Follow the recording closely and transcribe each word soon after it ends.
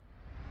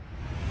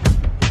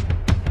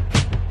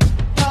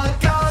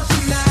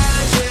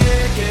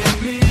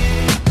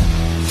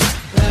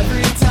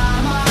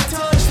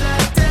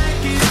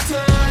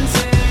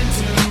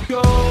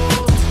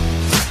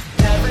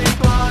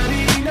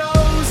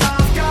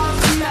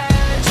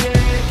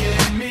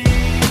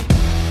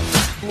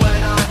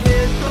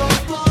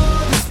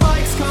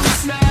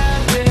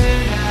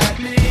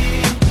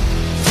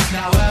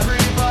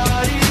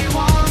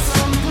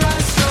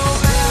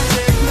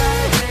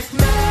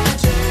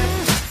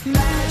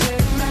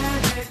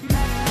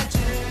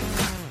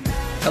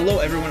Hello,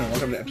 everyone, and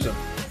welcome to episode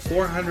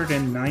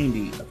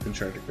 490 of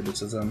Constructive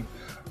Criticism.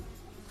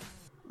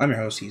 I'm your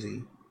host,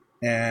 Easy,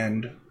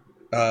 and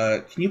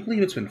can you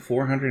believe it's been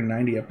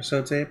 490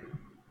 episodes, Abe?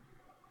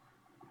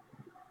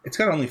 It's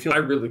gotta only feel. I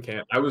really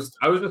can't. I was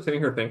just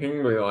sitting here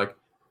thinking, like,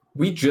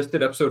 we just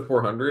did episode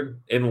 400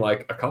 in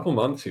like a couple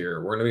months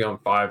here. We're gonna be on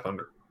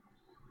 500.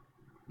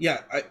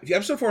 Yeah,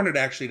 episode 400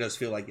 actually does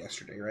feel like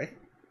yesterday, right?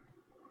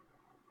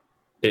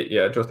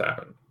 It just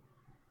happened.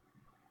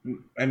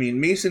 I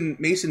mean, Mason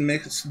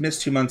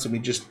missed 2 months, and we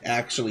just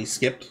actually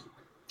skipped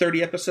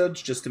 30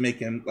 episodes just to make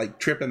him, like,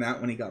 trip him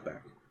out when he got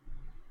back.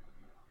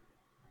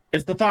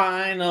 It's the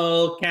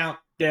final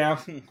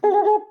countdown.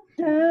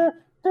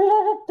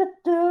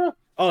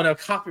 Oh no,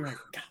 copyright.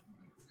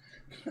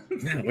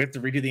 No, we have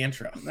to redo the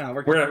intro. No,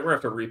 we're gonna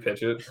have to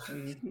repitch it.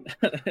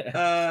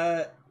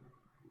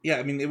 Yeah,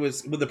 I mean, it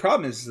was. Well, the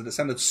problem is that it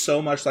sounded so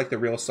much like the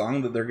real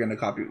song that they're going to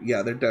copy.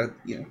 Yeah, they're done.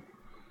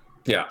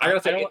 Yeah, I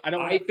gotta say,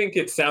 I think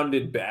it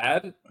sounded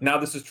bad. Now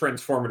this is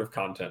transformative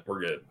content. We're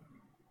good.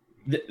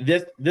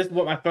 This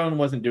what my phone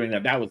wasn't doing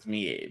that. That was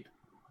me, Abe.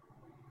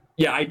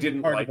 Yeah, I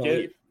didn't like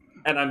it,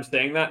 and I'm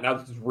saying that now.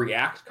 This is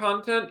React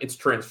content. It's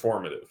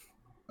transformative.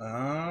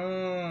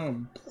 Oh,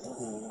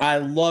 I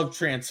love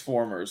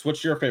Transformers.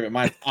 What's your favorite?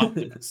 Mine's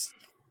Optimus.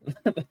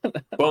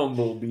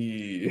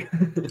 Bumblebee.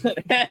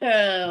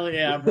 Hell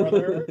yeah,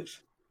 brother.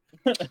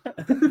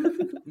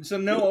 So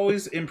no,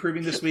 always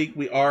improving this week.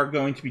 We are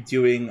going to be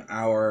doing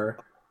our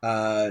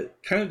kind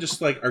of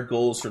just like our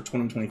goals for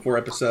 2024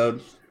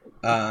 episode,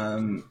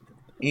 and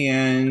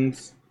we're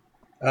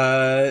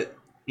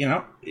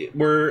no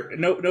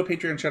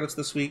Patreon shoutouts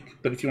this week.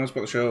 But if you want to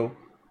support the show,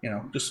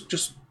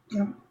 just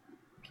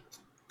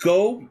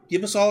go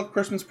give us all a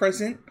Christmas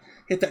present.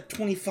 Hit that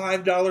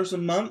 $25 a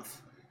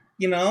month.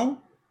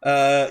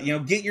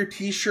 Get your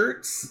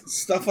T-shirts,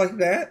 stuff like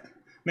that.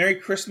 Merry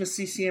Christmas,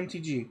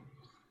 CCMTG.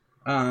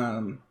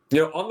 On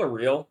the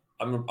real,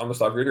 I'm a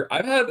stock reader.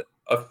 I've had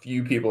a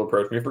few people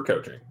approach me for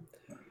coaching,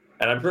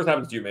 and I'm sure it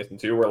happens to you, Mason,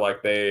 too, where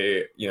like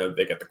they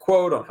get the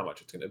quote on how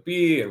much it's going to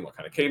be and what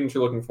kind of cadence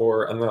you're looking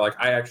for, and they're like,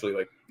 I looked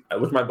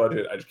at my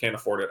budget, I just can't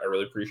afford it. I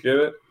really appreciate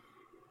it.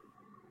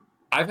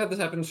 I've had this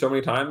happen so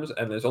many times,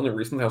 and it's only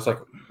recently I was like,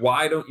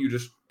 why don't you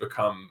just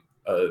become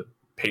a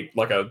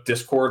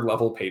Discord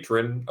level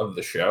patron of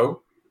the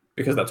show?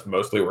 Because that's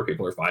mostly where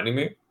people are finding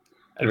me,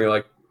 and be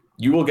like,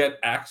 you will get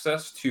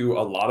access to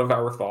a lot of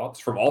our thoughts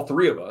from all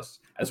three of us,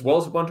 as well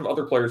as a bunch of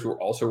other players who are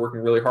also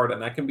working really hard,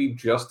 and that can be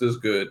just as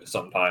good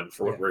sometimes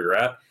for where you're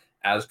at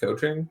as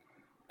coaching.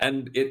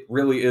 And it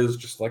really is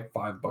just like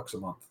 $5 a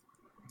month.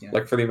 Yeah.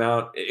 Like for the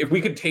amount, if we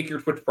could take your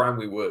Twitch Prime,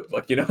 we would.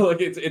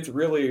 It's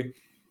really,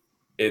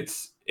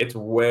 it's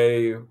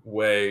way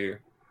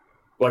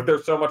like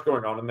there's so much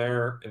going on in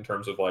there in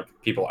terms of like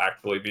people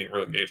actually being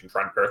really engaged and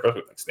trying to prepare,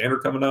 especially with like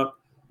Standard coming up.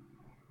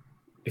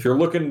 If you're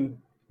looking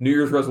New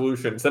Year's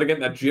resolution, instead of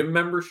getting that gym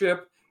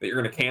membership that you're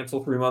going to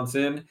cancel 3 months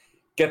in,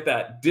 get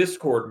that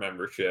Discord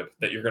membership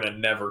that you're going to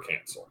never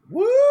cancel.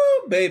 Woo,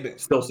 baby!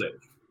 Still safe,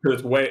 because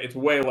it's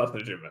way less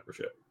than a gym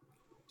membership.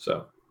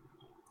 So,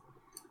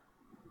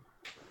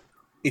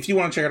 if you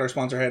want to check out our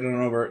sponsor, head on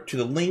over to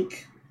the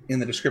link in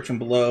the description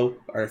below,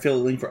 our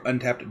affiliate link for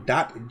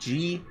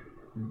Untapped.gg.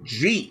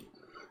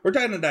 We're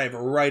going to dive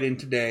right in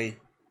today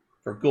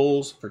for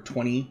goals for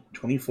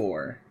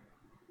 2024.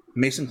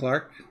 Mason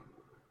Clark,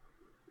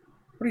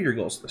 what are your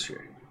goals this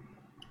year?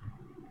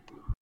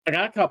 I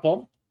got a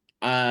couple.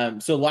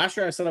 So last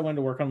year I said I wanted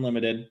to work on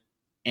limited,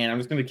 and I'm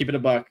just going to keep it a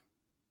buck.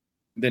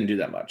 Didn't do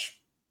that much.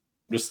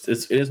 Just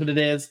it is what it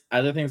is.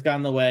 Other things got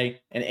in the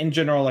way, and in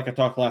general, like I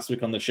talked last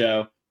week on the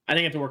show, I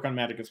didn't get to work on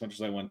Magic as much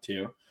as I want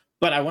to,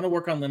 but I want to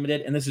work on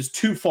limited, and this is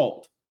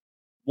twofold.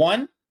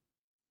 One, I'm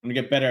going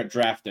to get better at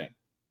drafting.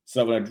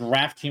 So when a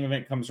draft team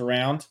event comes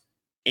around,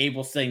 Abe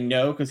will say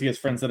no because he has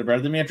friends that are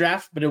better than me at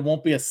draft, but it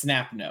won't be a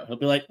snap no. He'll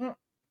be like,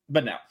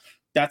 but no.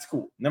 That's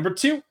cool. Number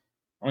two,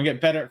 I want to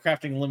get better at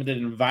crafting limited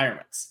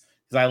environments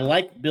because I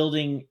like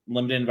building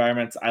limited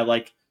environments. I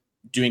like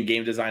doing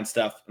game design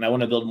stuff, and I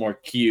want to build more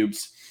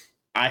cubes.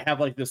 I have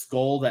like this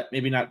goal that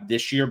maybe not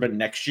this year, but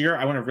next year,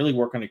 I want to really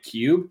work on a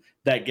cube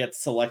that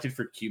gets selected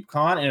for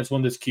CubeCon. And it's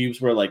one of those cubes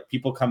where like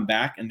people come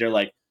back and they're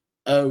like,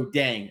 oh,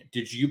 dang,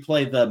 did you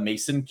play the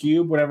Mason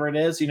cube, whatever it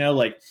is?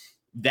 Like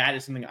that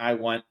is something I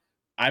want.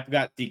 I've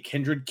got the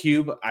Kindred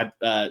cube. I've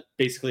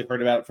basically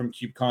heard about it from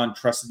CubeCon,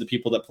 trusted the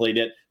people that played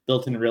it,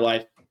 built in real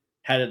life,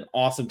 had an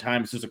awesome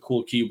time. It's just a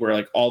cool cube where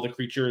like all the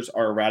creatures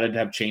are routed to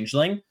have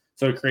changeling.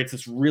 So it creates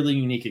this really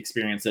unique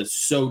experience that's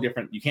so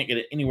different. You can't get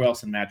it anywhere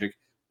else in Magic.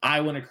 I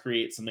want to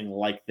create something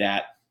like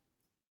that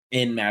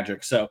in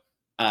Magic. So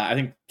I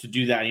think to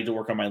do that, I need to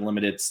work on my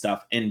limited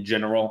stuff in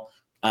general.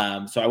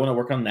 So I want to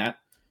work on that.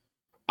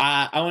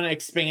 I want to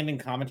expand in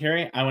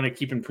commentary. I want to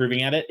keep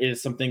improving at it. It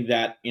is something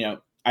that,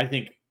 I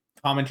think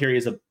commentary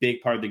is a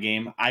big part of the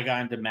game. I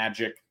got into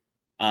Magic,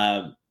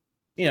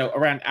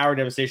 around Hour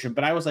Devastation,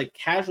 but I was like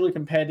casually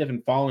competitive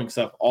and following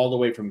stuff all the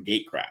way from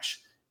Gatecrash.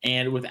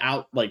 And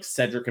without like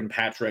Cedric and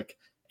Patrick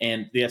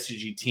and the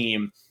SCG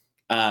team,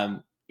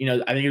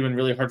 I think it's been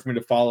really hard for me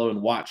to follow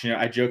and watch.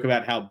 I joke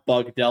about how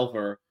Bug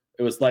Delver,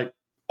 it was like,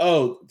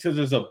 oh, because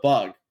there's a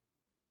bug.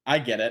 I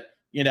get it,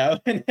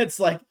 and it's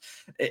like,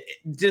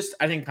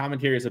 I think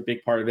commentary is a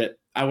big part of it.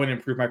 I want to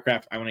improve my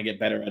craft. I want to get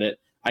better at it.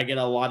 I get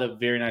a lot of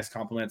very nice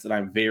compliments, and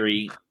I'm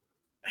very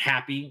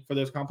happy for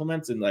those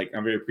compliments, and like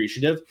I'm very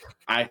appreciative.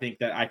 I think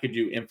that I could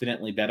do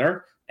infinitely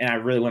better, and I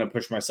really want to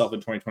push myself in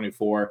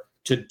 2024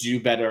 to do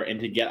better and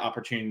to get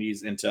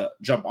opportunities and to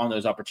jump on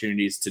those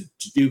opportunities to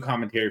do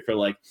commentary for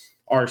like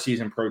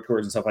RCs and Pro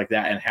Tours and stuff like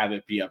that, and have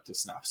it be up to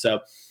snuff. So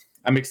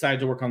I'm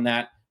excited to work on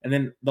that. And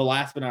then the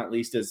last but not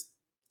least is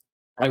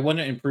I want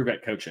to improve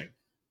at coaching.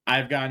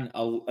 I've gotten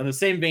in the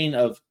same vein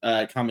of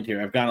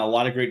commentary. I've gotten a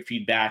lot of great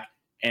feedback,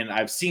 and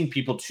I've seen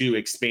people too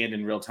expand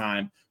in real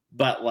time.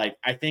 But like,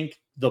 I think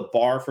the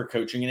bar for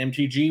coaching in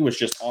MTG was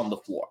just on the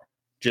floor.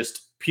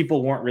 Just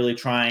people weren't really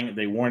trying.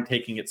 They weren't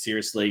taking it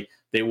seriously.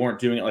 They weren't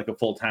doing it like a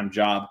full-time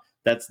job.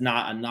 That's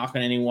not a knock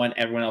on anyone.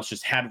 Everyone else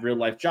just had real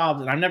life jobs.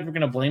 And I'm never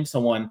going to blame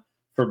someone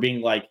for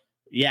being like,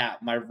 yeah,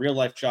 my real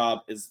life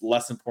job is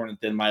less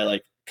important than my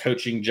like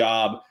coaching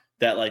job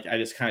that like I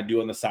just kind of do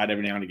on the side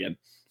every now and again.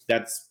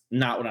 That's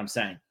not what I'm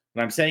saying.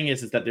 What I'm saying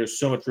is that there's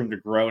so much room to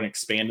grow and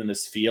expand in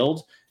this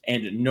field,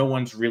 and no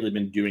one's really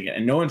been doing it,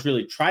 and no one's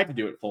really tried to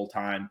do it full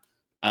time.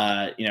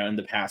 In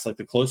the past, like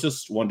the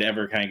closest one to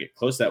ever kind of get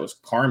close to that was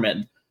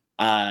Carmen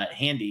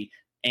Handy,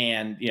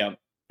 and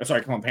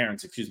Carmen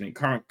Parents,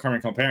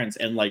 Carmen Parents,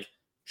 and like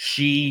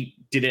she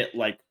did it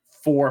like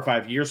 4 or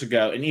 5 years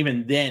ago, and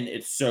even then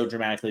it's so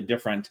dramatically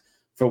different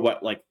for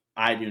what like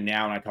I do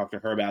now, and I talk to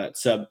her about it.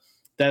 So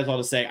that is all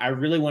to say, I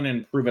really want to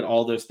improve at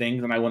all those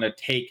things, and I want to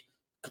take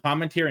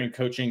commentary and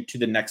coaching to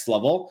the next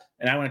level,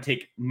 and I want to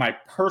take my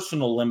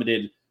personal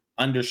limited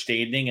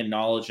understanding and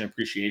knowledge and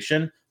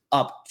appreciation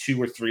up 2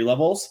 or 3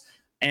 levels.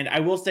 And I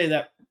will say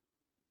that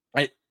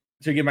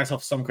to give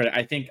myself some credit,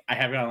 I think I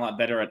have gotten a lot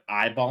better at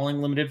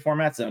eyeballing limited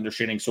formats and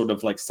understanding sort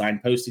of like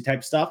signposty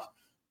type stuff,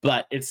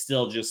 but it's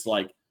still just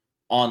like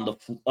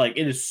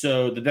it is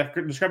so the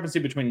discrepancy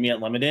between me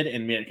at limited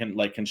and me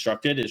at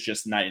constructed is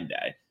just night and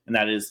day, and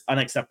that is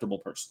unacceptable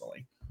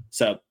personally.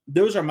 So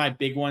those are my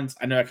big ones.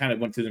 I know I kind of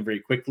went through them very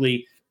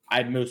quickly.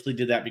 I mostly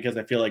did that because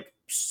I feel like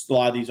a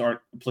lot of these aren't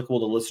applicable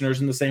to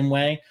listeners in the same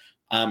way.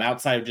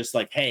 Outside of just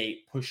like, hey,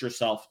 push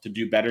yourself to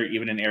do better,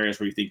 even in areas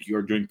where you think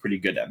you're doing pretty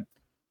good in.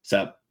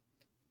 So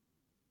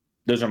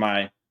those are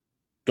my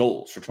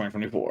goals for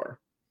 2024.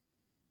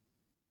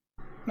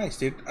 Nice,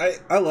 dude. I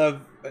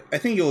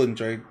think you'll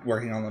enjoy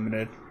working on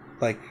limited.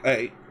 Like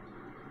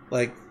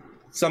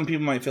some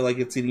people might feel like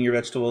it's eating your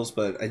vegetables,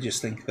 but I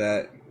just think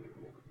that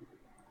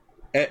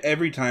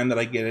every time that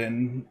I get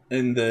in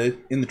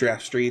the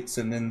draft streets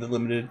and in the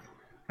limited,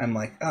 I'm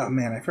like, oh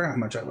man, I forgot how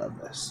much I love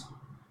this.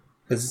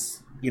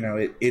 Because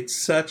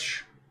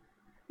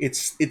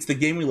it's the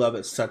game we love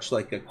at such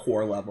like a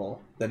core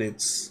level that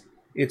it's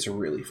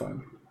really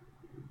fun.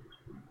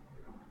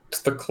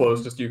 It's the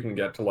closest you can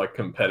get to like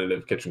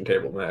competitive kitchen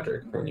table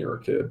Magic when you were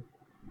a kid.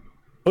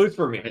 At least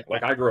for me.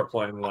 Like I grew up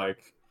playing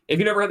like, if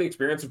you never had the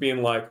experience of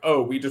being like,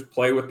 oh, we just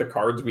play with the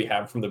cards we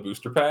have from the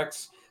booster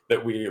packs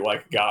that we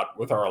like got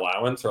with our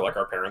allowance, or like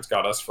our parents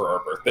got us for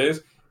our birthdays.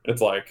 And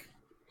it's like,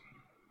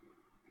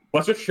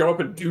 let's just show up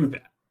and do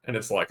that. And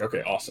it's like,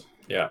 okay, awesome.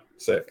 Yeah,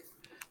 sick.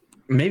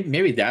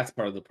 Maybe that's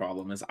part of the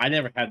problem is I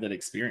never had that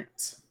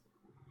experience.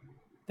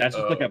 That's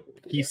just like a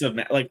piece of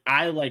like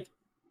I like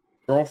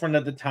girlfriend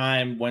at the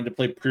time wanted to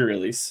play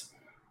pre-release.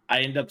 I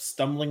ended up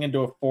stumbling into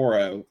a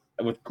 4-0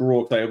 with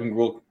Gruul because I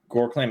opened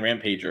Gore Clan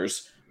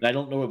Rampagers, and I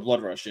don't know what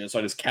Blood Rush is, so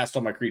I just cast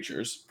all my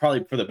creatures,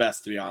 probably for the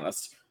best, to be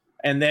honest.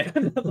 And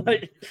then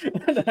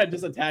I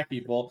just attack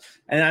people,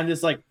 and I'm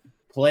just like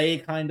play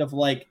kind of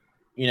like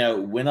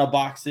winner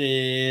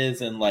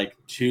boxes and like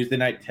Tuesday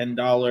night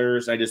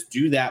 $10. I just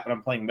do that, but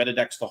I'm playing meta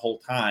decks the whole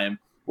time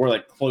or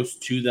like close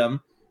to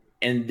them,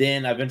 and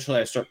then eventually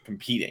I start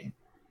competing.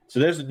 So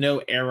there's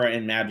no era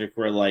in Magic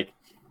where like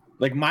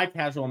my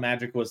casual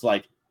Magic was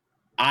like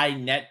I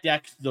net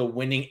decked the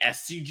winning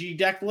SCG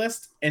deck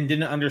list and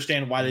didn't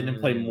understand why they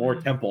didn't play more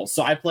temples.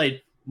 So I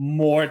played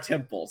more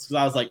temples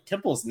because I was like,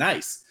 temple's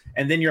nice.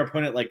 And then your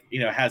opponent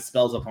has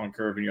spells up on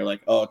curve and you're like,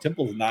 oh,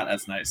 temple's not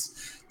as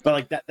nice. But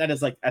like that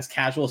is like as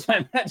casual as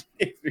my Magic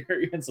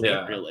experience.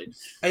 Yeah. Really.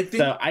 I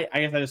think so. I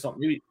guess I just don't.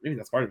 Maybe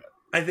that's part of it.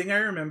 I think I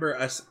remember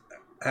us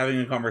having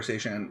a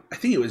conversation. I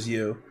think it was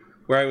you,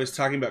 where I was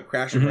talking about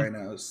crashing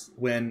rhinos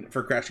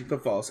for crashing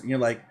footfalls, and you're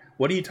like,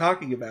 "What are you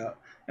talking about?"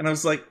 And I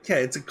was like, "Yeah,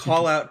 it's a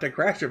call out to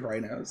crash of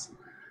rhinos,"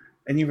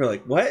 and you were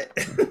like, "What?"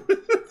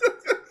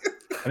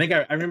 I think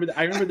I remember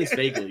this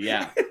vaguely.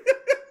 Yeah.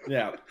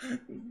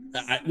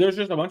 There's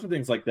just a bunch of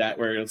things like that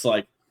where it's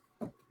like,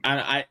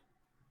 I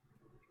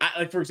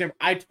like, for example,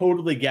 I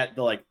totally get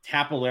the like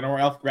tap a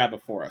Llanowar Elf, grab a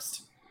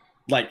forest.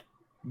 Like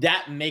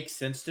that makes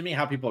sense to me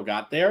how people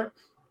got there,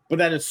 but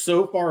that is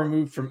so far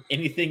removed from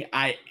anything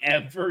I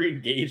ever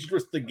engaged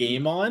with the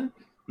game on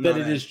that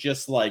it is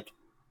just like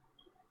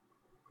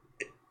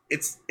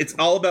it's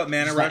all about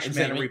mana rush,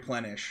 mana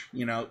replenish.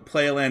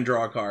 Play a land,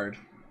 draw a card,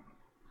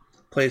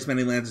 play as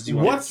many lands as you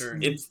want.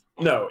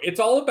 No, it's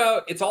all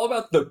about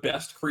the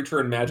best creature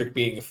in Magic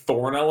being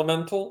Thorn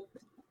Elemental.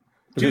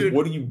 Because Dude,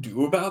 what do you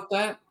do about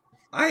that?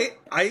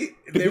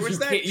 There was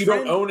that you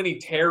don't own any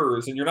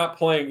terrors, and you're not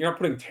putting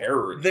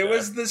terror in there deck.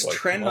 was this like,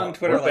 trend on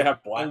Twitter like a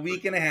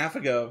week creatures? and a half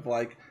ago of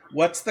like,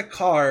 what's the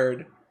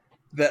card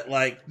that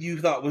like you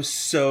thought was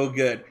so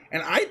good?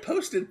 And I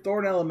posted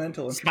Thorn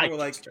Elemental, and people were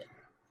like,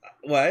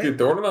 what? Dude,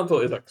 Thorn Elemental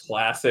is a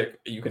classic.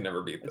 You can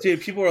never beat this.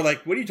 Dude, people were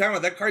like, what are you talking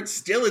about? That card's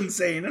still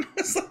insane. And I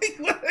was like,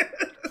 what?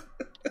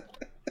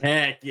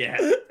 Heck yeah.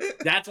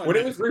 That's when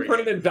it was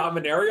reprinted in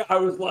Dominaria, I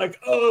was like,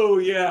 oh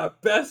yeah,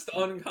 best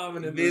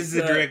uncommon in this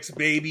set. Visidrix,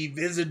 baby,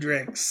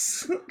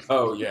 Visidrix.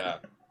 Oh yeah.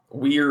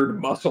 Weird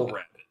muscle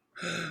red.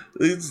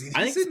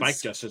 I think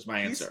Spike Justice is my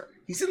answer.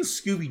 He's in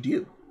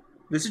Scooby-Doo.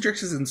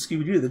 Visidrix is in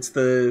Scooby-Doo. That's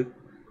the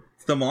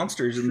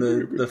monsters in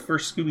the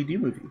first Scooby-Doo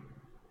movie.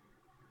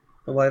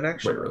 The live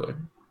action. Wait, really?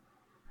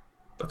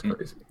 That's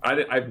crazy.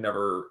 I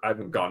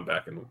haven't gone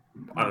back and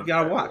you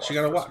gotta watch.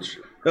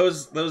 That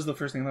was the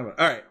first thing I thought about.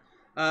 All right.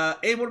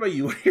 Abe, what about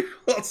you? What are your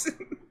goals in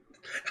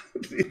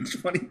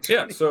 2020?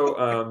 Yeah,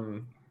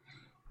 so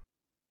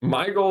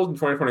my goals in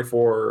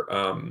 2024, I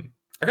kind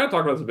of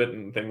talked about this a bit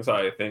in things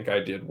I think I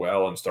did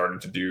well and started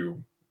to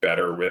do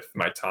better with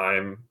my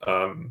time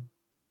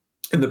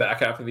in the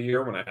back half of the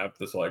year when I have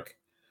this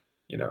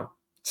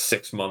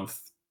 6-month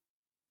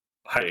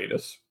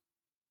hiatus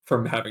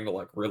from having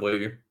to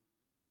really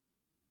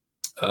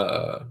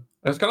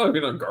it's kind of like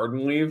being on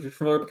garden leave, if you're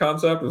familiar with the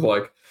concept. It's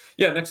like,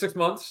 yeah, next 6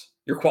 months,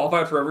 you're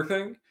qualified for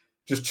everything.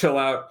 Just chill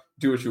out,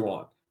 do what you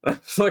want.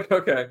 It's like,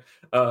 okay.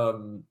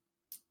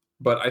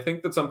 But I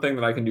think that something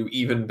that I can do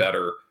even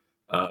better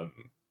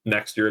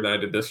next year than I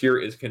did this year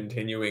is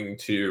continuing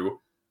to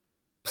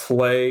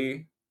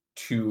play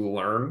to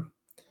learn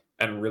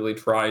and really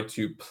try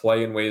to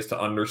play in ways to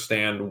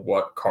understand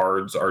what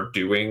cards are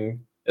doing,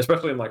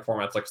 especially in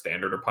formats like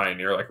Standard or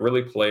Pioneer.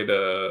 Really play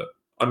to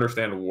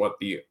understand what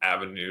the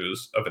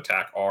avenues of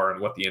attack are and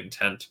what the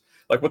intent,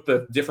 what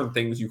the different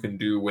things you can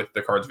do with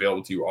the cards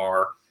available to you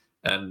are,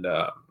 and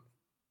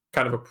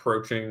kind of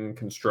approaching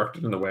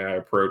Constructed in the way I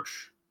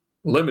approach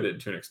Limited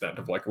to an extent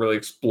of really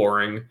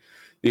exploring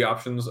the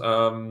options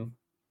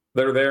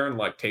that are there and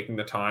taking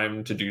the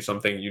time to do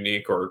something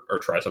unique or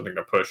try something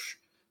to push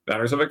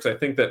boundaries of it. Because I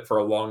think that for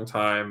a long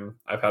time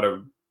I've had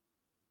a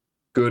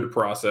good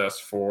process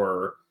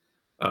for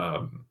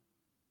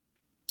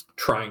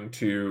trying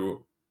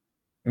to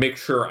make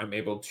sure I'm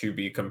able to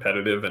be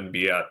competitive and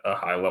be at a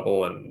high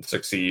level and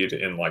succeed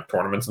in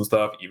tournaments and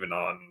stuff, even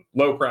on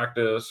low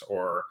practice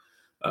or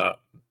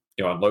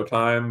on low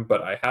time.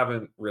 But I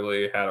haven't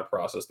really had a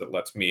process that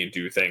lets me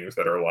do things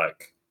that are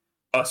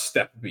a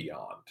step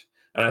beyond.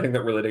 And I think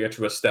that really to get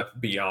to a step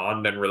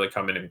beyond and really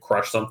come in and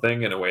crush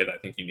something in a way that I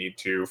think you need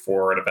to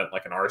for an event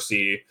like an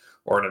RC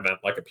or an event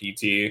like a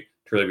PT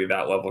to really be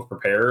that level of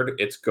prepared,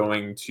 it's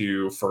going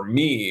to, for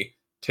me,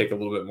 take a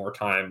little bit more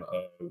time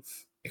of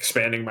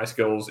expanding my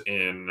skills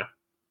in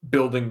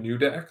building new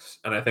decks.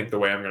 And I think the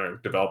way I'm going to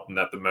develop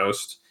that the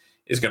most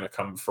is going to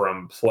come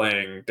from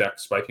playing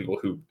decks by people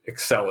who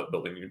excel at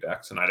building new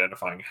decks and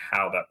identifying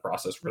how that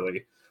process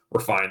really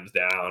refines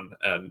down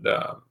and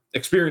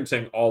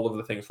experiencing all of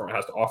the things Format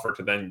has to offer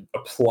to then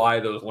apply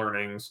those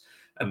learnings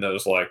and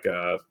those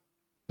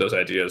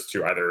ideas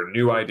to either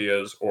new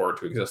ideas or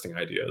to existing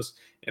ideas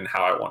in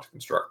how I want to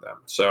construct them.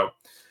 So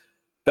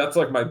that's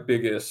my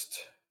biggest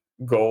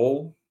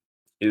goal,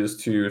 is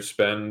to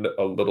spend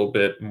a little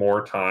bit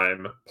more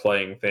time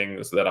playing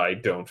things that I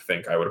don't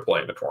think I would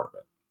play in a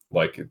tournament.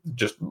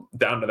 Just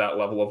down to that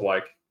level of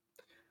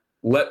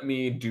let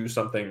me do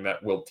something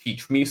that will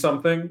teach me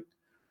something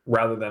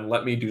rather than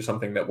let me do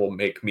something that will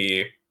make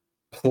me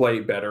play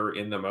better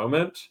in the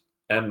moment,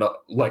 and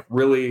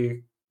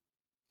really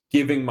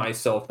giving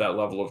myself that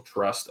level of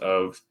trust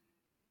of,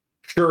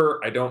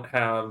 sure, I don't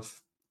have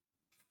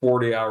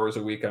 40 hours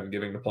a week I'm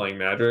giving to playing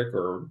Magic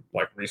or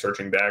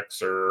researching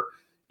decks or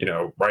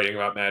writing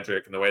about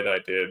Magic in the way that I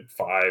did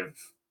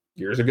 5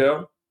 years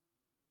ago.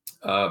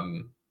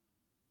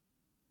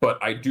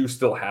 But I do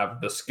still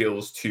have the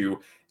skills to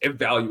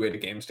evaluate a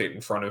game state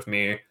in front of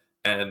me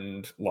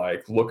and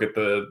look at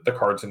the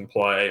cards in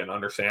play and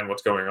understand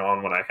what's going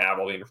on when I have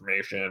all the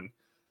information,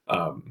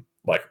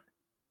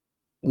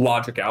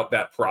 logic out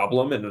that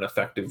problem in an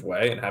effective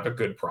way and have a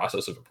good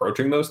process of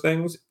approaching those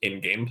things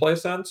in gameplay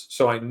sense.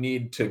 So I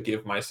need to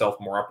give myself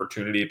more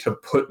opportunity to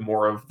put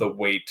more of the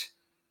weight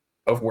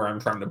of where I'm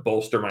trying to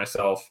bolster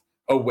myself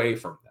away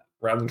from that,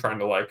 rather than trying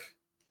to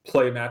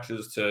play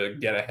matches to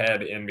get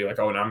ahead and be oh,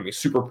 now I'm gonna be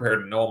super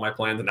prepared and know all my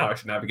plans and how I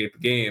should navigate the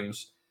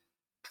games.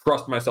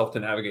 Trust myself to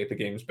navigate the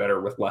games better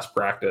with less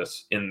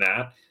practice in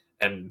that,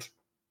 and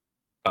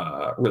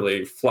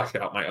really flesh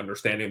out my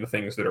understanding of the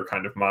things that are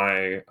kind of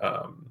my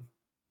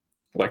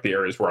the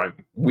areas where I'm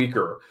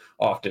weaker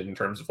often, in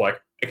terms of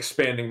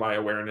expanding my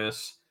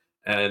awareness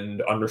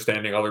and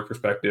understanding other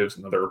perspectives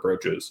and other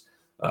approaches,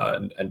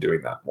 and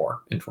doing that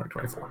more in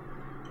 2024.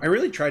 I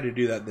really tried to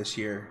do that this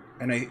year,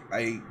 and I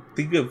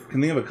can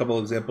think of a couple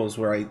of examples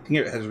where I think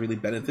it has really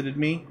benefited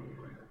me.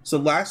 So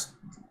last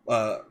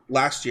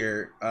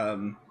year,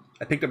 I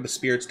I picked up the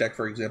Spirits deck,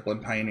 for example, in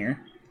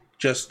Pioneer,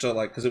 just to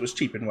like, because it was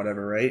cheap and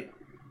whatever, right?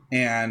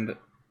 And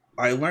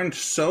I learned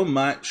so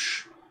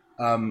much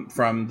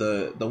from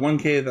the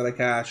 1K that I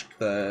cashed,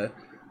 the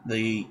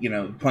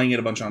playing it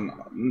a bunch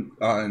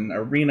on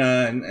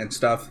Arena and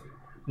stuff,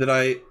 that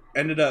I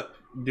ended up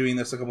doing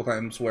this a couple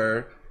times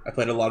where I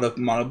played a lot of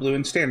Mono Blue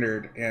and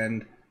Standard,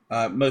 and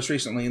most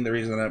recently, and the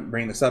reason I'm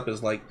bringing this up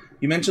is like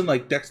you mentioned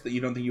like decks that you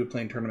don't think you would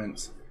play in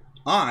tournaments.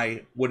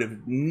 I would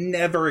have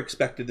never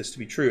expected this to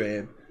be true,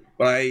 Abe,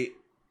 but I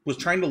was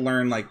trying to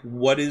learn like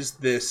what is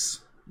this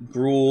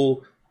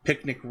Gruul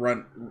Picnic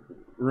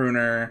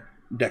Ruiner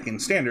deck in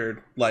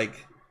Standard,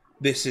 like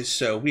this is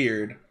so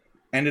weird.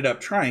 Ended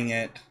up trying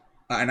it,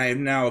 and I have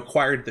now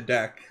acquired the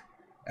deck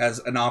as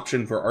an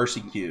option for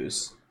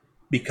RCQs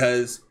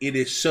because it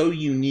is so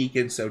unique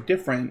and so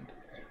different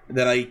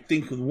that I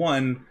think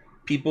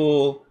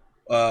people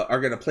are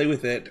going to play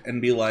with it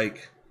and be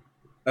like,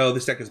 oh,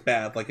 this deck is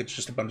bad, like it's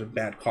just a bunch of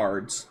bad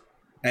cards,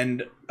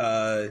 and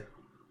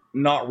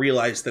not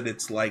realize that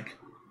it's like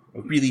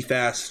really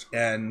fast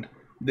and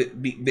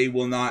they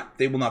will not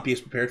be as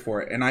prepared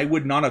for it. And I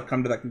would not have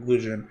come to that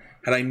conclusion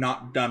had I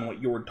not done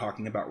what you're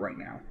talking about right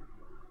now.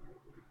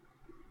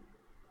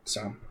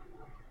 So,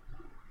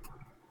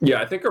 yeah,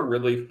 I think a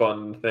really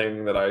fun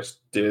thing that I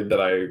did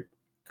that I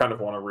kind of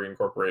want to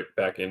reincorporate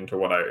back into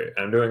what I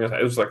am doing is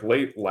it was like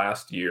late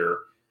last year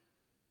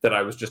that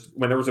I was just,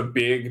 when there was a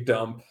big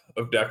dump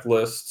of deck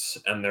lists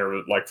and there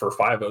was like for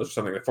 5-0s or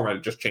something, the format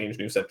had just changed,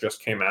 new set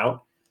just came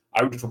out.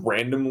 I would just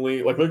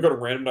randomly, like, go to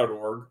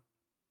random.org,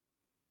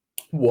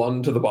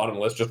 one to the bottom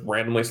list, just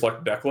randomly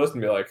select a deck list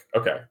and be like,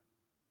 okay,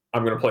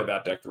 I'm going to play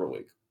that deck through a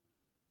league.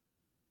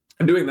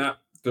 And doing that,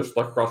 just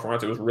like across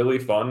formats, it was really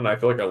fun. And I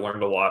feel like I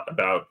learned a lot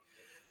about,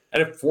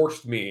 and it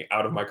forced me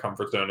out of my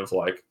comfort zone of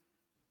like,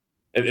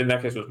 in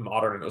that case, it was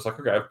Modern. And it was like,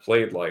 okay, I've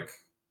played like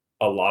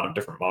a lot of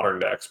different Modern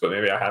decks, but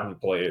maybe I haven't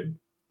played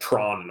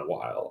Tron in a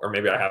while, or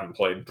maybe I haven't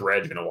played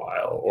Dredge in a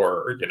while,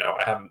 or,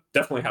 I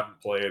definitely haven't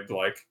played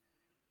like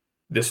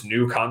this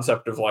new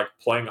concept of like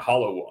playing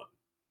Hollow One,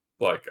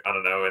 like, I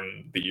don't know,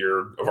 in the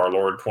year of our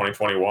Lord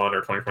 2021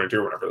 or 2022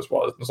 or whatever this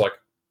was. It's like,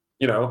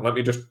 let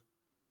me just,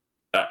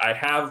 I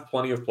have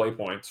plenty of play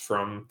points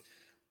from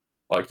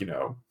like,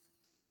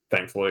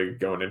 thankfully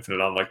going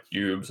infinite on like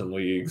cubes and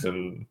leagues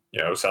and,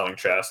 selling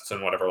chests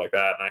and whatever like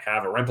that. And I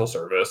have a rental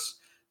service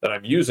that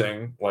I'm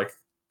using. Like,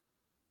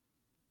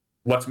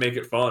 let's make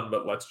it fun,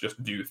 but let's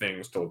just do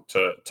things to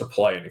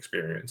play and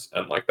experience.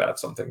 And like,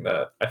 that's something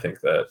that I think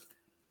that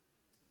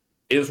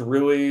is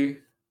really,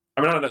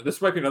 I mean, I don't know,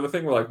 this might be another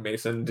thing where like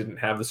Mason didn't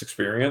have this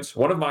experience.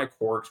 One of my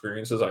core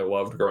experiences I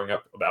loved growing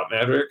up about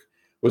Magic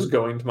was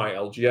going to my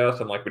LGS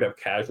and like we'd have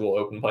casual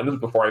open play. This was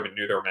before I even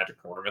knew there were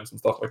Magic tournaments and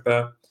stuff like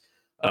that.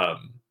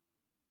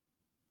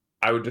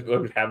 I would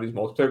have these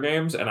multiplayer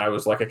games, and I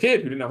was like a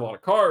kid who didn't have a lot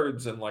of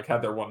cards and like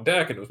had their one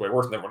deck, and it was way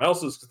worse than everyone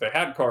else's because they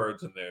had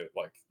cards and they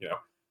like,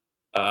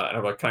 and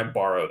I'm like, can I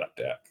borrow that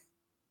deck?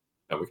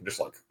 And we can just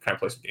like kind of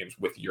play some games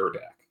with your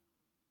deck.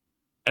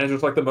 And it's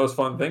just like the most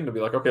fun thing to be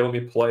like, okay, let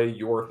me play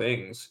your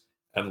things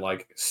and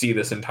like see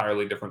this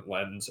entirely different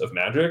lens of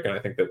Magic. And I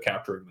think that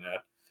capturing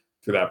that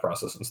through that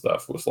process and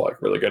stuff was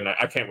like really good. And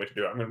I can't wait to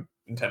do it. I'm going to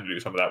intend to do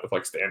some of that with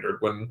like Standard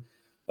when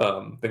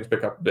things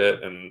pick up a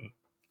bit and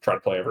try to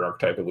play every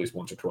archetype at least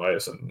once or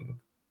twice. And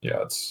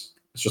yeah, it's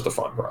just a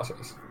fun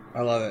process.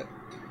 I love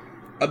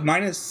it.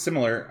 Mine is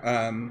similar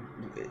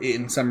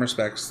in some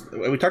respects.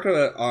 We talked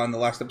about it on the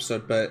last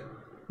episode, but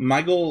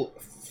my goal,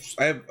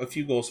 I have a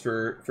few goals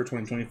for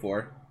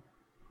 2024.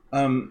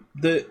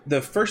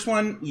 The first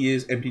one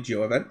is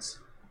MTGO events.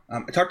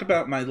 I talked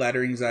about my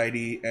ladder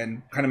anxiety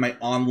and kind of my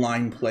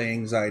online play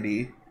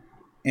anxiety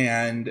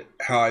and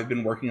how I've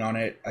been working on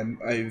it.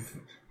 I've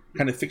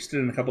kind of fixed it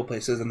in a couple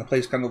places, and the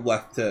place kind of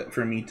left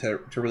for me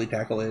to really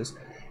tackle is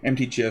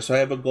MTGO. So I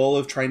have a goal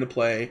of trying to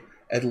play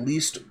at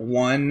least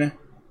one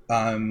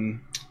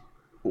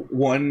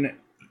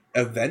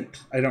event.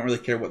 I don't really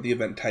care what the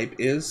event type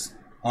is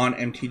on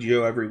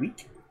MTGO every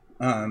week.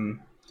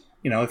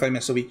 If I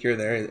miss a week here or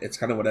there, it's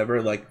kind of whatever.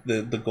 Like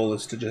the goal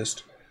is to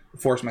just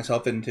force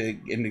myself into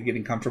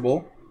getting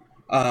comfortable.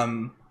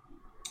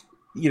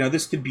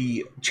 This could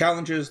be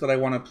challenges that I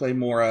want to play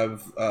more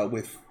of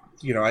with.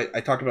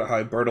 I talked about how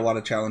I bird a lot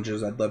of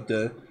challenges. I'd love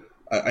to.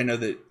 I know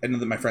that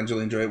my friends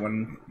really enjoy it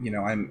when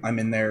I'm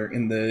in there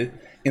in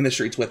the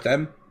streets with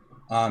them.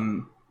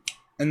 And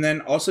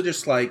then also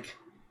just like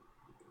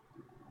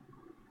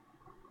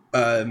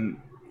one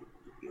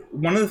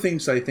of the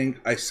things I think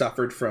I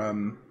suffered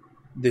from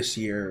this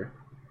year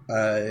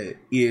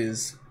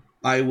is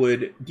I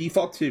would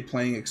default to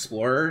playing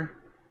Explorer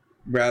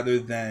rather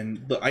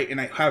than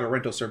I have a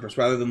rental service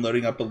rather than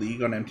loading up a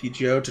league on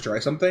MTGO to try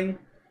something,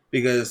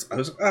 because I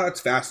was like, oh,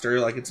 it's faster,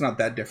 like it's not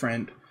that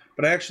different.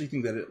 But I actually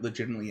think that it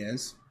legitimately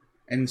is.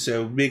 And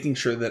so making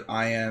sure that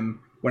I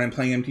am, when I'm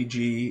playing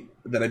MTG,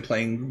 that I'm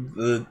playing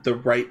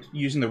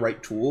using the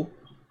right tool.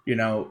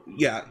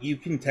 You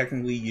can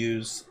technically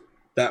use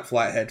that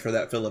flathead for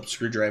that Phillips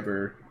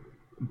screwdriver,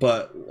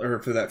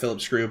 or for that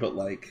Phillips screw, but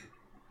like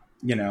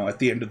at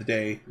the end of the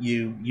day,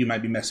 you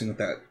might be messing with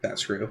that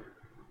screw.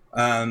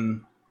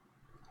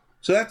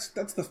 So that's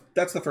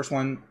the first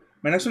one.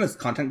 My next one is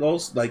content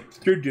goals. Like,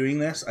 through doing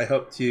this, I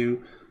hope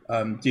to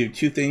do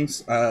two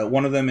things.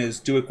 One of them is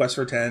do a Quest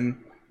for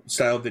 10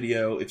 style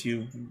video. If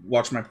you've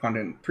watched my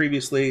content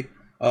previously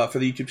for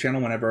the YouTube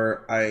channel,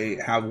 whenever I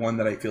have one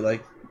that I feel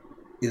like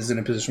is in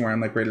a position where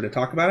I'm like ready to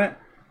talk about it.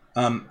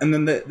 And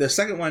then the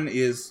second one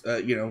is,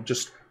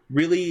 just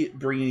really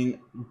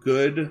bringing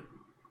good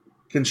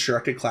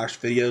constructed Clash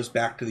videos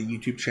back to the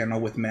YouTube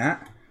channel with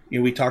Matt.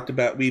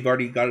 We've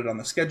already got it on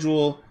the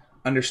schedule,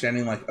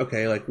 understanding like,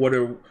 okay, like what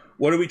are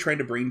we trying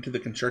to bring to the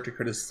constructed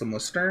criticism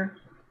listener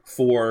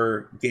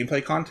for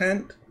gameplay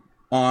content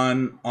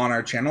on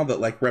our channel that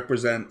like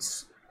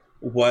represents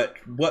what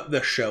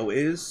the show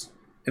is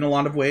in a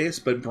lot of ways,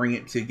 but bring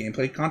it to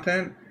gameplay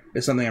content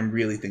is something I'm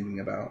really thinking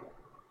about.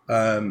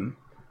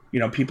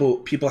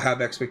 People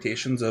have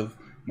expectations of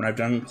when I've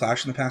done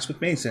Clash in the past with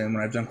Mason,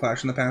 when I've done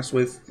Clash in the past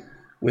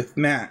with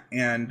Matt,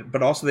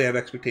 but also they have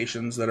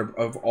expectations that are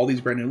of all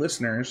these brand new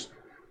listeners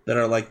that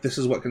are like, this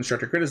is what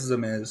constructive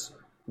criticism is.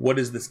 What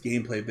is this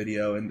gameplay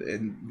video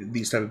and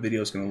these type of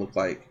videos going to look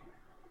like?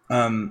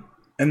 And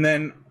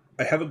then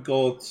I have a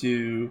goal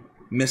to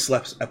miss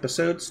less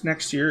episodes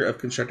next year of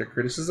constructive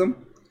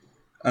criticism.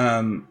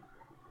 And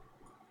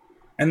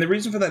the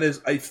reason for that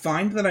is I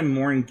find that I'm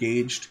more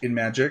engaged in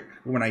Magic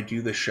when I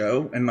do the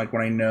show and like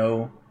when I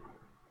know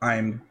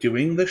I'm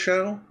doing the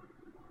show.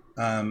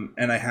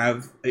 And I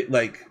have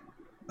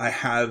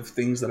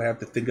things that I have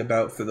to think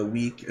about for the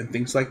week and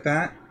things like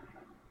that,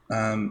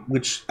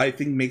 which I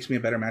think makes me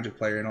a better Magic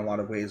player in a lot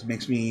of ways,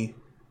 makes me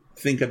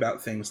think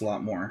about things a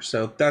lot more.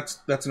 So that's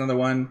another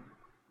one.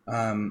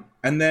 And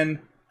then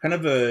kind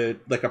of a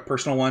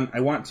personal one, I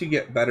want to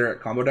get better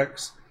at combo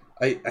decks.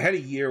 I had a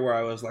year where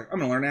I was like, I'm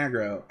going to learn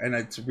aggro, and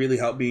it's really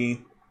helped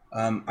me.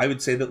 I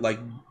would say that like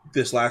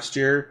this last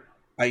year,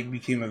 I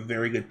became a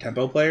very good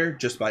tempo player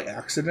just by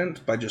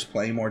accident, by just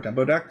playing more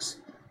tempo decks.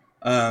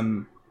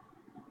 And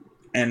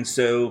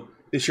so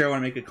this year I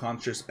want to make a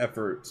conscious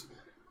effort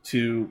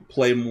to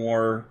play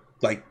more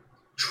like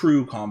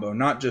true combo,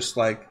 not just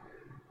like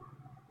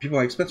people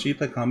like, Spencer, you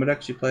play combo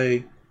decks, you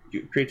play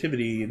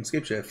creativity and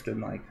Scapeshift, and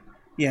like,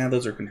 yeah,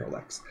 those are control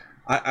decks.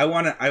 I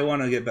want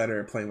to get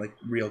better at playing like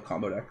real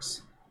combo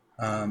decks,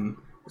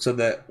 so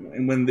that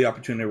when the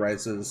opportunity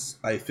arises,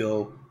 I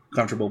feel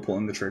comfortable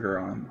pulling the trigger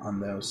on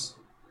those.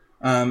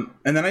 And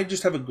then I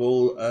just have a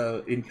goal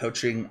in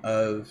coaching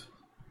of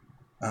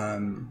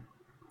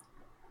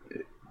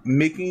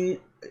making,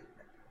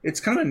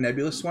 it's kind of a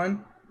nebulous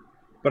one,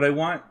 but I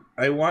want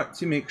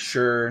to make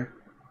sure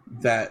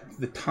that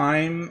the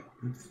time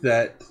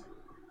that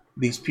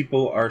these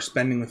people are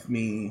spending with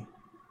me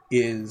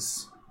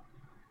is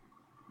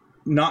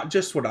not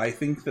just what I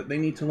think that they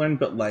need to learn,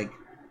 but like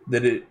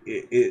that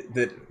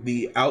that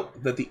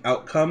the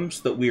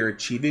outcomes that we are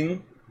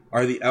achieving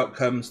are the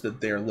outcomes that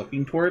they're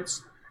looking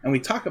towards. And we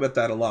talk about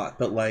that a lot,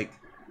 but like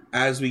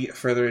as we get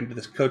further into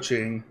this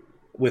coaching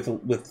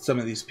with some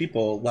of these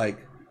people, like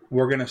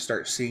we're gonna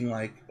start seeing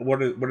like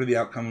what are the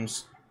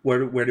outcomes,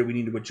 where do we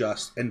need to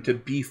adjust, and to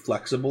be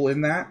flexible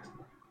in that.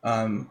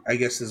 I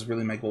guess is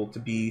really my goal, to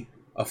be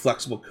a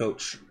flexible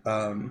coach,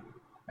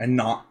 and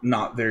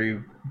not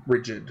very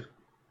rigid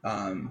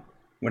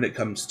when it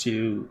comes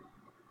to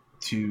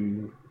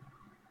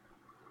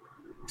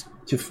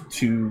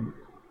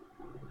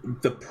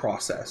the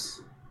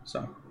process.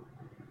 So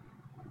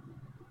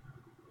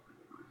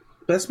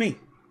that's me.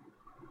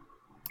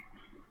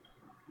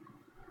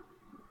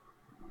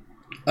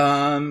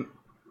 No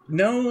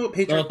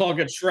Patreon. Let's all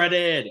get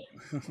shredded.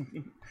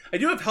 I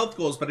do have health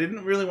goals, but I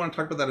didn't really want to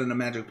talk about that in a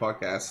Magic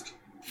podcast.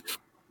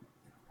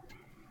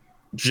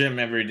 Gym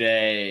every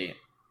day.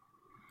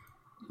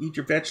 Eat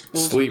your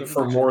vegetables. Sleep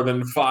for more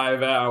than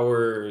 5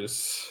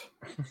 hours.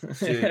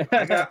 Dude,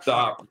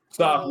 Stop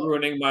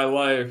ruining my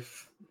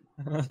life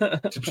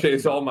to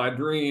chase all my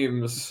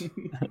dreams.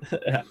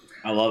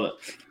 I love it.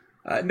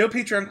 No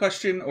Patreon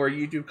question or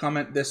YouTube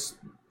comment this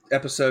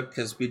episode,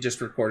 because we just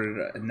recorded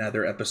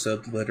another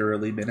episode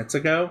literally minutes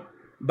ago.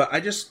 But I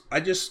just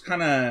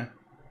kind of,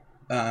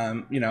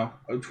 to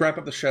wrap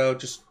up the show,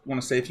 just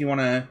want to say, if you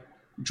want to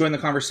join the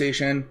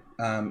conversation,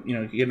 you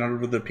can get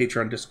over the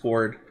Patreon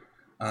Discord.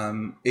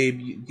 Abe,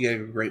 you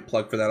gave a great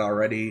plug for that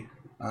already.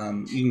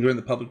 You can join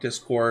the public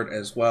Discord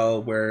as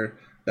well, where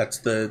that's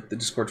the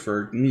Discord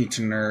for me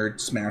to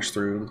nerd smash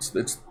through.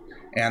 It's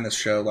and this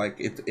show, like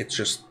it's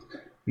just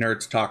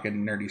nerds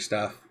talking nerdy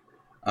stuff.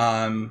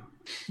 And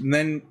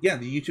then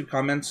the YouTube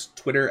comments,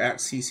 Twitter at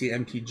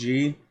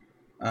CCMTG.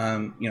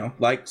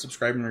 Like,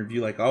 subscribe, and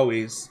review like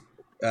always.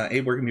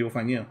 Abe, where can people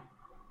find you?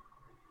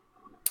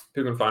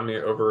 You can find me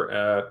over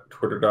at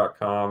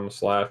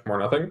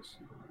twitter.com/morenothings.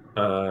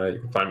 You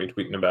can find me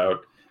tweeting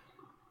about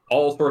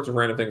all sorts of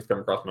random things come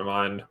across my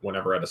mind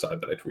whenever I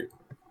decide that I tweet.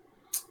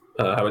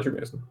 How about you,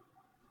 Mason?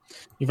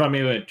 You can find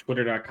me at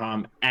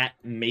twitter.com at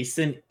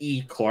Mason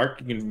E.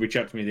 Clark. You can reach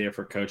out to me there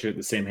for coaching,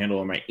 the same handle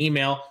on my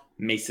email,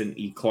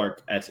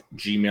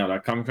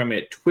 masoneclark@gmail.com. You can find me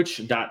at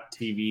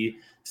twitch.tv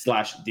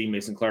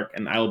facebook.com/DMasonClark.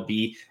 And I will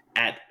be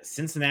at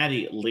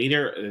Cincinnati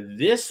later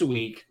this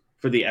week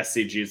for the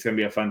SCG. It's going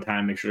to be a fun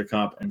time. Make sure to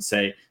come up and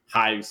say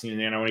hi. We've seen you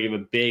there. And I want to give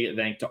a big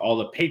thank to all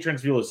the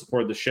patrons, people who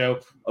supported the show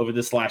over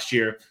this last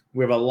year.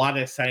 We have a lot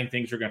of exciting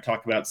things we're going to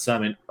talk about,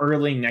 some in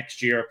early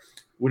next year.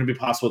 Wouldn't be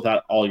possible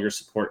without all your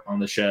support on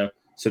the show.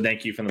 So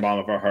thank you from the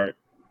bottom of our heart.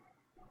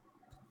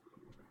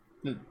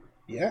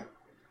 Yeah.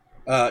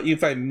 You can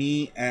find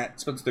me at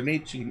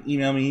Spencer13H. You can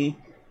email me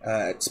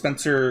at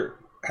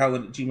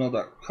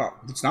spencerhowland@gmail.com.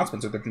 It's not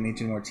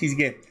Spencer13H anymore. It's Easy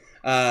Game.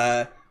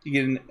 You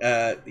can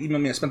email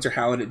me at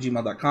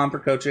spencerhowland@gmail.com for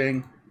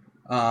coaching.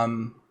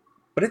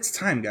 But it's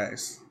time,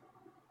 guys,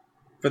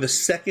 for the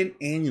second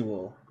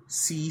annual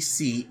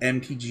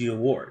CCMTG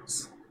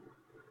Awards.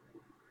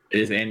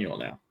 It is annual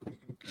now.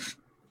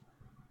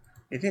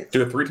 It is.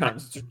 Do it 3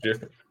 times. It's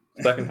different.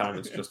 Second time,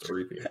 it's just a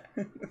repeat.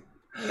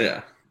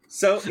 Yeah.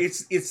 So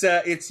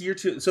it's year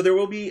 2. So there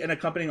will be an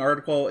accompanying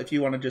article if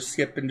you want to just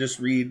skip and just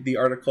read the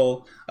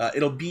article.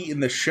 It'll be in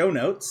the show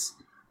notes.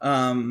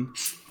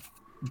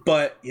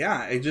 But yeah,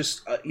 I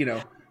just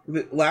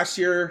last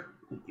year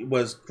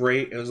was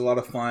great. It was a lot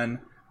of fun,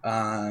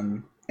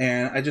 and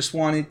I just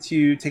wanted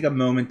to take a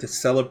moment to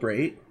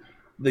celebrate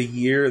the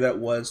year that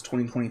was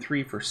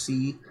 2023 for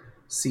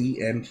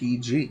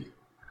CCMTG.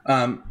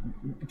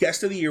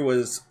 Guest of the year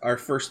was our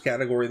first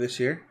category this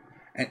year,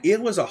 and it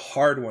was a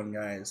hard one,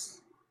 guys.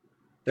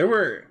 There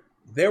were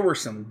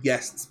some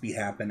guests be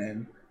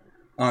happening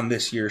on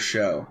this year's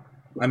show.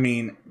 I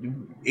mean,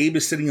 Abe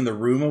is sitting in the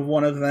room of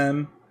one of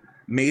them.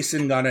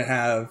 Mason got to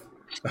have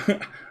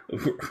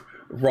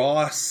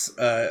Ross,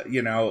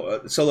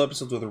 solo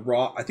episodes with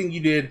Ross. I think you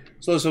did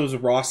solo episodes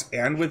with Ross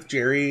and with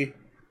Jerry.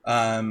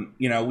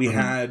 We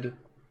had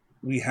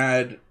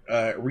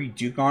Reed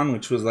Duke on,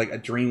 which was like a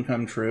dream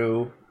come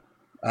true.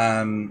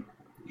 One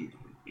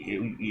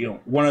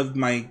of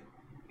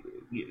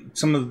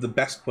some of the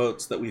best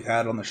quotes that we've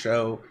had on the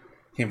show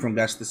came from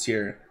guests this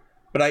year.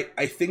 But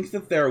I think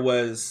that there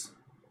was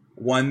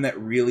one that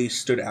really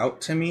stood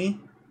out to me.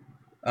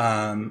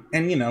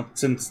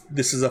 Since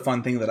this is a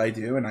fun thing that I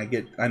do and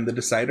I'm the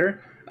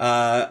decider,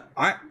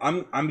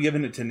 I'm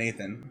giving it to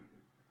Nathan.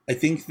 I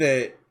think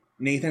that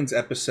Nathan's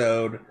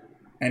episode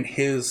and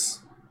his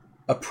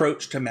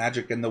approach to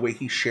Magic and the way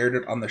he shared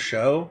it on the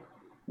show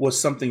was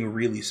something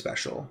really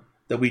special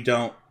that we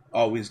don't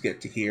always get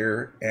to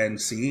hear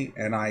and see,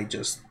 and I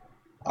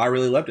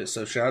really loved it.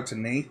 So shout out to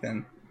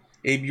Nathan.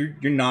 Abe,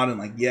 you're nodding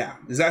like, yeah.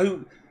 Is that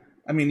who?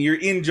 I mean, you're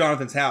in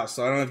Jonathan's house,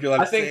 so I don't know if you're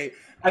allowed to say.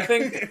 I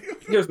think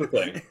here's the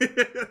thing.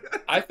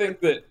 I think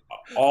that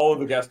all of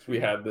the guests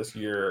we had this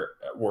year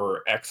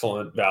were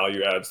excellent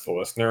value adds to the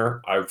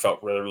listener. I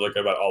felt really, really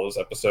good about all those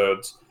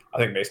episodes. I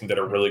think Mason did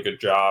a really good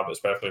job,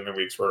 especially in the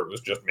weeks where it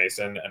was just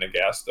Mason and a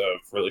guest,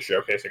 of really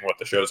showcasing what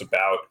the show's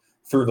about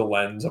through the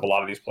lens of a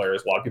lot of these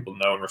players a lot of people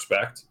know and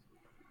respect.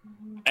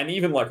 And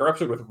even like our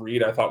episode with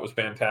Reed, I thought was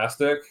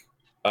fantastic.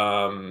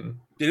 Dude,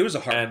 it was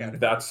a hard and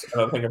that's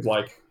another thing of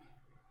like,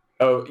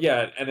 oh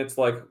yeah, and it's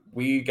like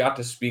we got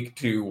to speak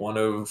to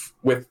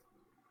with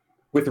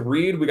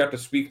Reed, we got to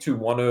speak to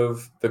one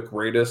of the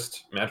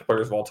greatest Magic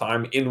players of all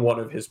time in one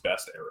of his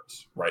best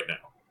eras right now.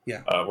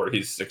 Yeah, where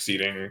he's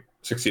succeeding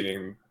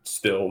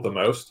still the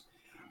most.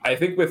 I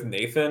think with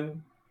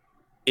Nathan,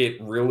 it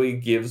really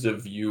gives a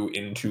view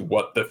into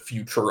what the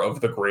future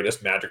of the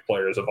greatest Magic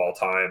players of all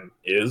time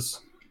is.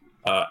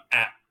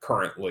 At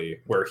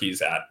currently where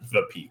he's at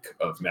the peak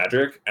of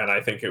Magic. And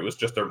I think it was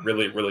just a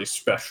really, really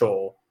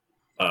special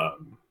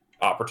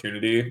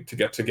opportunity to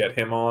get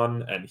him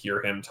on and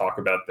hear him talk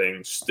about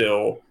things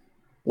still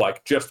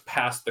like just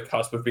past the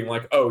cusp of being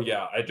like, oh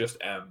yeah, I just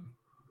am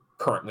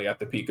currently at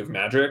the peak of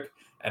Magic,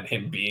 and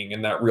him being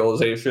in that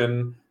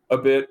realization a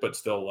bit, but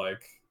still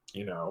like,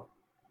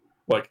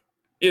 like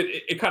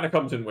it kind of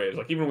comes in waves.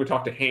 Like even when we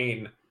talked to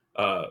Hayne,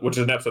 which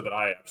is an episode that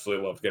I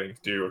absolutely loved getting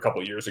to do a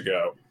couple of years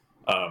ago.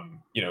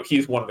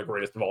 He's one of the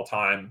greatest of all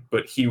time,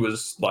 but he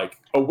was like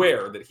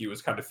aware that he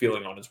was kind of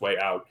feeling on his way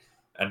out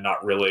and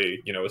not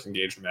really, as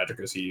engaged in Magic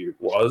as he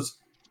was.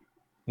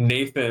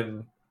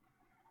 Nathan,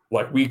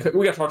 like we got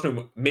to talk to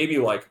him maybe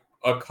like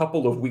a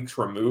couple of weeks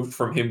removed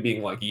from him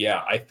being like,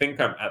 yeah, I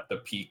think I'm at the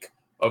peak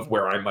of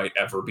where I might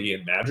ever be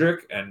in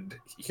Magic. And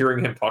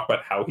hearing him talk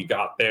about how he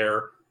got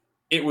there,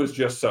 it was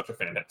just such a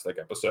fantastic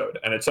episode.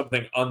 And it's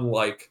something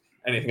unlike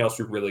anything else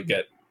we really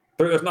get.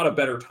 There's not a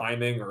better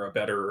timing or a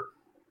better,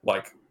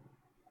 like,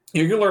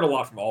 you can learn a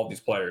lot from all of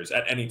these players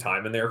at any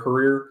time in their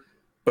career,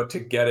 but to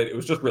get it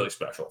was just really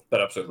special.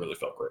 That episode really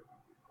felt great.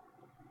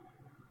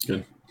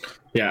 Good.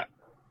 Yeah.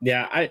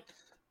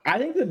 I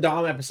think the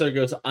Dom episode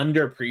goes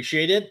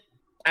underappreciated,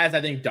 as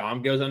I think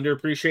Dom goes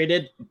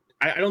underappreciated.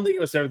 I don't think it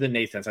was better than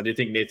Nathan's. I do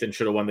think Nathan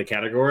should have won the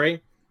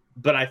category,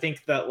 but I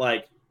think that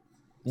like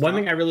one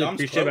thing I really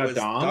appreciate about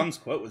Dom's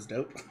quote was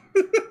dope.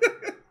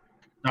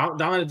 Dom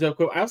had a dope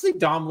quote. I also think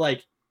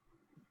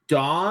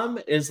Dom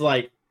is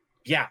like,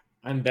 yeah,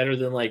 I'm better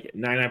than like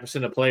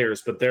 99% of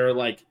players, but there are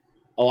like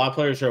a lot of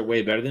players who are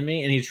way better than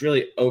me, and he's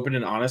really open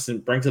and honest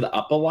and brings it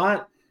up a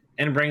lot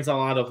and brings a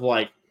lot of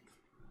like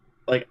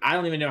like, I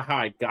don't even know how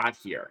I got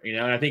here, you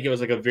know? And I think it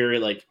was like a very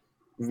like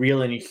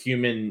real and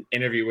human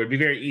interview. It would be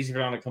very easy for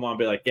Dom to come on and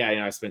be like, yeah, you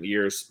know, I spent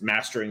years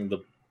mastering the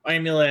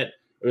amulet.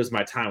 It was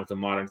my time with the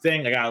modern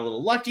thing. I got a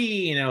little lucky,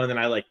 you know, and then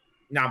I like,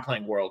 now I'm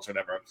playing Worlds or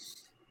whatever.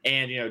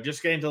 And, you know,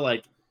 just getting to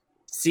like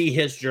see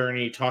his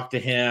journey, talk to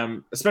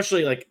him,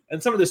 especially like,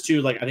 and some of this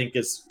too, like, I think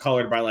is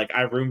colored by like,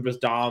 I roomed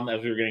with Dom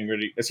as we were getting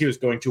ready, as he was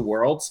going to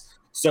Worlds.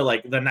 So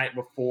like the night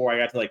before, I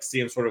got to like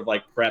see him sort of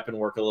like prep and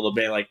work a little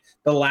bit, like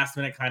the last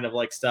minute kind of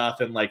like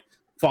stuff, and like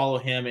follow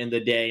him in the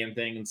day and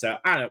things. And so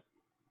I don't know.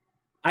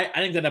 I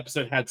think that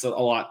episode had a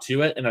lot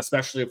to it, and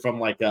especially from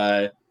like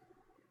a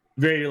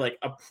very like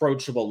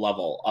approachable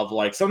level of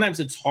like,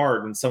 sometimes it's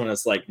hard when someone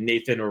is like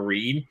Nathan or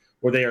Reed,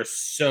 where they are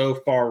so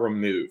far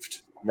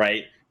removed,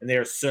 right? And they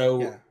are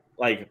so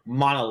like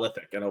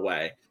monolithic in a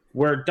way.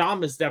 Where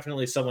Dom is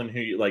definitely someone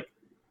who like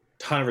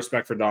ton of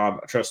respect for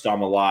Dom. I trust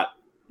Dom a lot.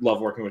 Love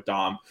working with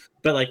Dom,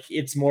 but like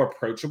it's more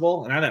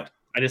approachable. And I don't know.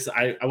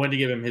 I wanted to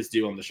give him his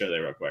due on the show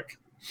there real quick.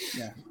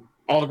 Yeah.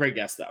 All the great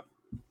guests though.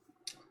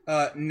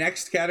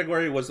 Next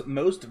category was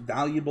most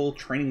valuable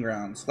training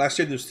grounds. Last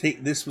year,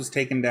 this was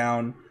taken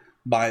down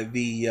by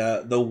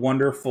the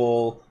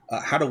wonderful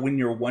How to Win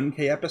Your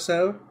 1K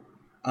episode.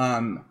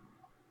 I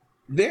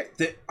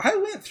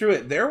went through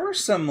it. There were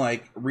some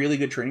like really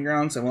good training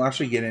grounds, and we'll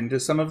actually get into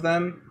some of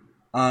them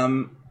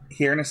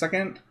here in a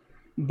second.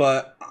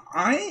 But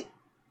I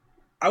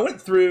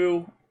went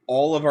through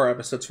all of our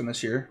episodes from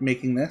this year,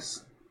 making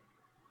this,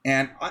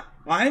 and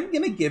I'm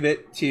gonna give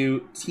it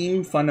to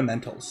Team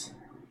Fundamentals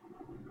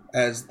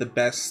as the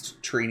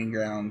best training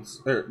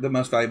grounds, or the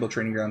most valuable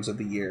training grounds of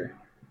the year.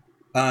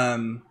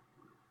 One,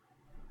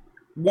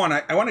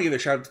 I want to give a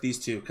shout out to these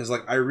two, because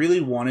like I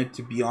really wanted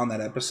to be on that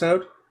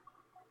episode,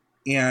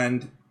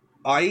 and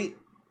I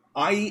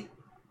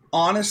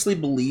honestly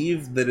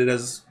believe that it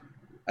is,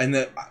 and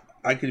that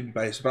I could be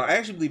biased, but I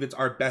actually believe it's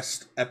our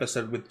best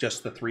episode with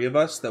just the three of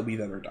us that we've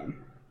ever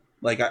done.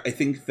 Like I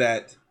think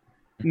that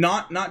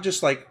not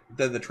just like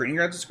the training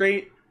grounds is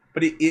great,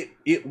 but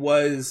it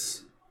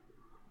was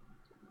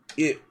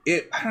I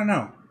don't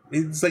know.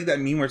 It's like that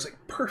meme where it's like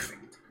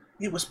perfect.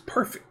 It was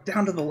perfect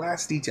down to the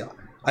last detail.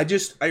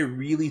 I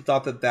really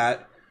thought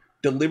that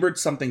delivered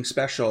something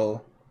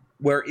special,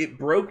 where it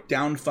broke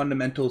down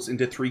fundamentals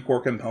into three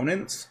core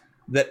components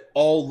that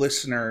all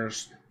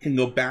listeners can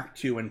go back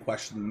to and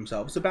question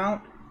themselves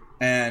about.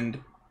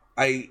 And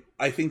I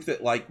think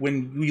that like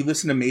when we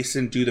listen to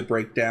Mason do the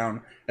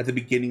breakdown at the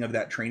beginning of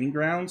that training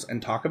grounds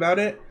and talk about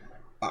it,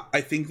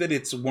 I think that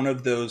it's one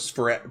of those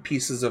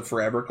pieces of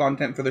forever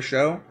content for the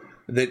show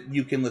that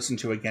you can listen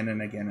to again and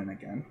again and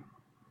again.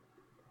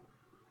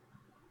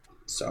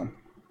 So,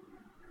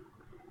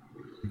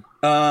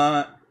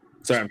 sorry,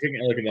 I'm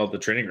taking a look at all the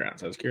training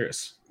grounds. I was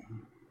curious.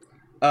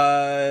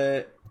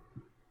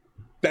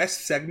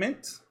 Best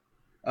segment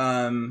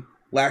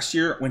last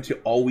year went to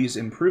Always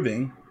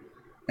Improving,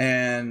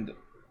 and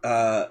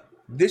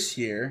this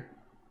year,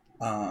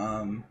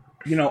 I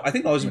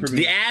think Always Improving.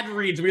 The ad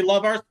reads, "We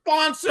love our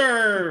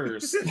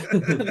sponsors."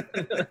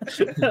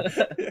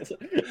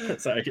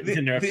 Sorry,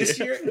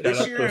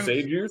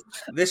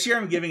 this year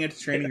I'm giving it to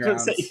Training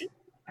Grounds.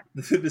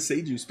 The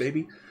Sage Juice,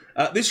 baby.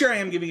 This year I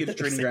am giving it to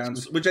Training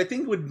Grounds, which I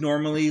think would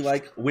normally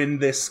like win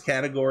this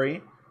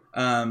category.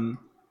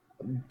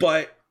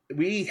 But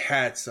we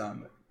had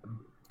some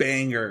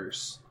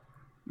bangers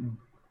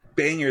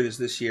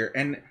this year.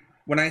 And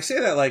when I say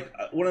that, like,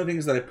 one of the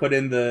things that I put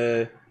in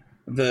the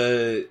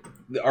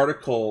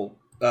article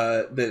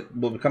that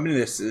will accompany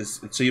this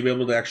is, so you'll be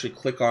able to actually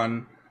click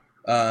on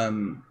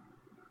some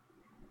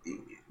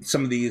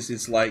of these,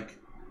 is like,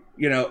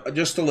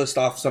 just to list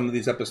off some of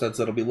these episodes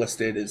that'll be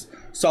listed, is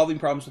solving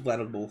problems with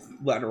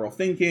lateral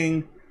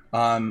thinking.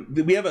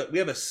 We have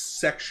a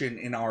section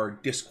in our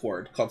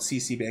Discord called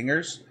CC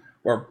Bangers,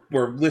 where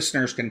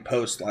listeners can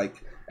post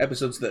like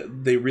episodes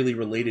that they really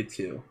related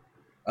to.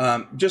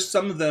 Just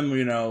some of them,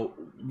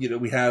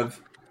 we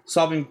have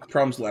solving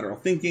problems with lateral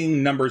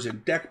thinking, numbers in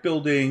deck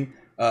building,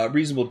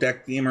 reasonable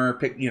deck gamer,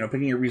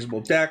 picking a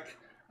reasonable deck.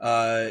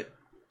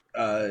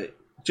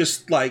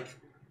 Just like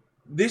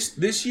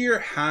this year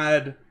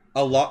had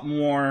a lot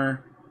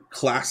more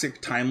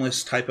classic,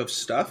 timeless type of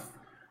stuff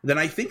than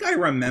I think I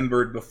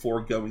remembered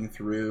before going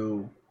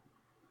through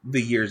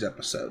the year's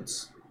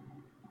episodes.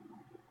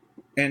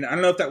 And I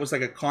don't know if that was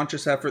like a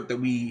conscious effort that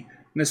we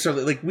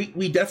necessarily, like,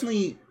 we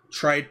definitely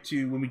tried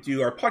to, when we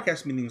do our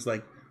podcast meetings,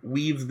 like,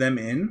 weave them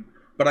in,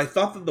 but I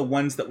thought that the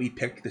ones that we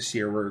picked this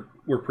year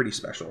were pretty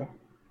special.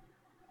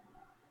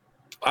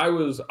 I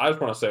just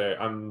want to say,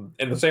 I'm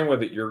in the same way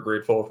that you're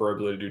grateful for our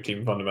ability to do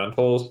Team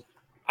Fundamentals.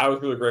 I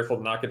was really grateful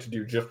to not get to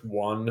do just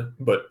one,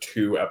 but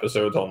two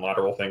episodes on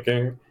lateral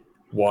thinking.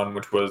 One,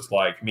 which was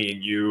like me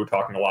and you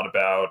talking a lot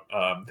about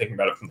thinking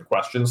about it from the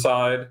question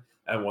side,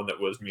 and one that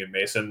was me and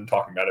Mason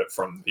talking about it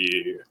from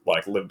the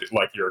lived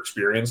your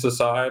experiences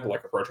side,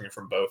 like approaching it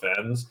from both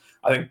ends.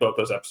 I think both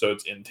those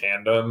episodes in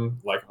tandem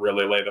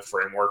really lay the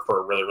framework for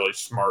a really, really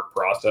smart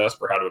process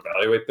for how to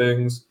evaluate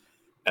things.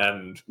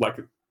 And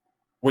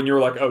when you were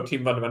like, oh,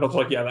 Team Fundamentals,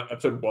 like, yeah, that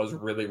episode was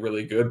really,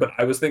 really good. But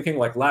I was thinking,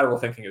 like, Lateral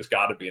Thinking has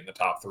got to be in the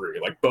top 3.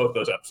 Like, both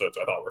those episodes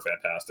I thought were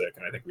fantastic.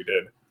 And I think we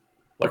did,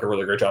 like, a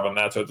really great job on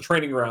that. So the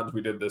training rounds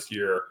we did this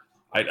year,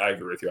 I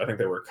agree with you. I think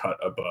they were cut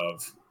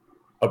above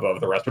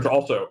the rest, which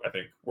also I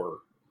think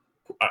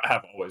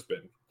have always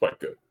been quite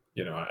good.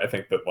 You know, I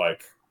think that,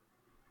 like,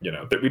 you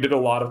know, that we did a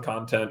lot of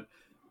content.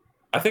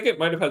 I think it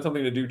might have had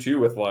something to do, too,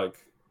 with,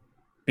 like,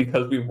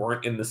 because we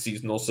weren't in the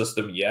seasonal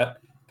system yet,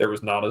 there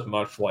was not as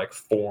much like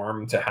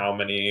form to how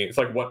many, it's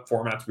like what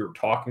formats we were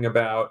talking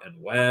about and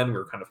when. We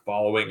were kind of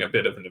following a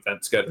bit of an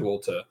event schedule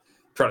to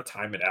try to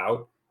time it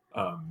out.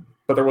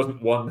 But there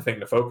wasn't one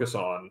thing to focus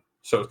on.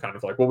 So it's kind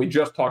of like, well, we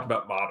just talked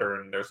about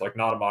Modern. There's like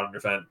not a Modern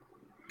event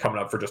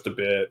coming up for just a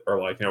bit,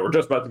 or like, you know, we're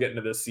just about to get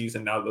into this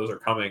season. Now that those are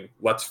coming,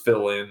 let's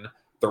fill in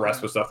the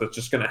rest of stuff that's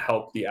just going to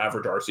help the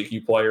average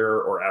RCQ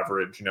player or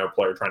average, you know,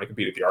 player trying to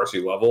compete at the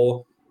RC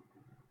level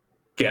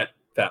get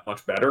that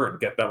much better and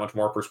get that much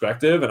more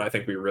perspective. And I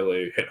think we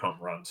really hit home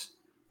runs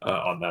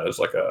on that. It was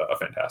like a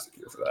fantastic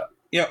year for that.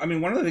 Yeah, I mean,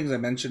 one of the things I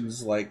mentioned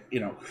is like, you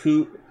know,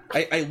 who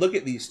I look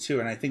at these two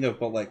and I think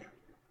about like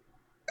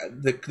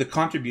the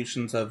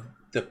contributions of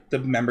the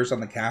members on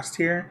the cast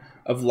here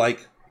of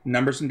like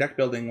Numbers and Deck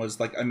Building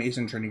was like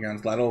Amazing Training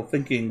Grounds, Lateral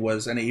Thinking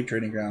was an Abe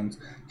Training Grounds,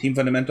 Team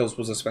Fundamentals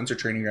was a Spencer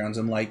Training Grounds,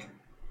 and like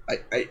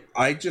I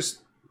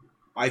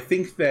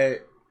think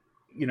that,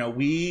 you know,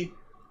 we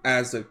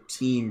as a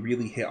team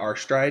really hit our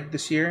stride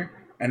this year,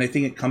 and I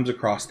think it comes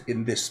across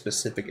in this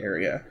specific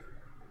area.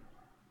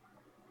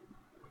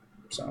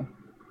 So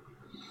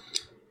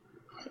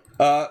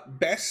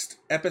best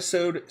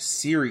episode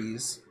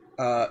series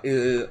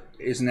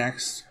is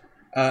next.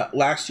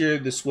 Last year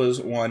this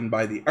was won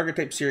by the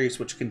Archetype series,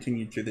 which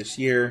continued through this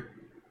year,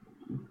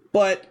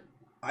 but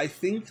I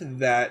think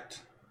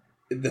that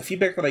the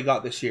feedback that I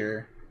got this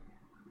year,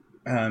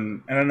 I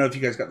don't know if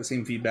you guys got the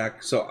same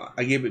feedback, so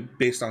I gave it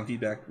based on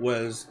feedback,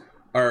 was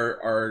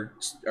our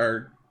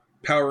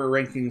power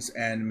rankings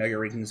and mega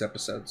rankings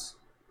episodes.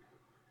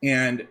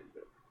 And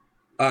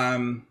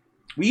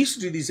we used to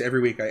do these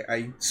every week.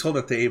 I told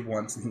that to Abe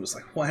once and he was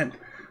like, what?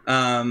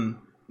 That's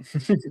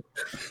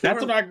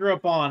what I grew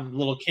up on,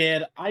 little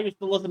kid. I used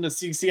to listen to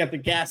CC at the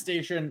gas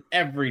station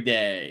every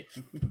day.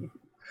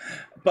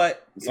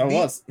 But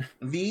so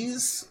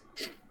these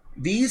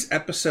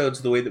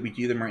episodes, the way that we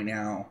do them right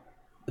now,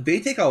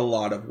 they take a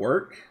lot of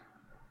work,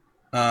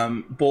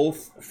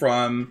 both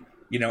from,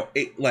 you know,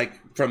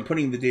 from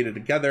putting the data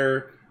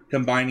together,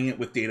 combining it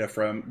with data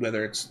from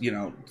whether it's, you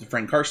know,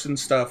 Frank Karsten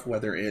stuff,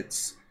 whether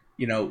it's,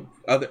 you know,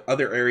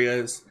 other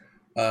areas,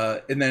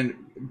 and then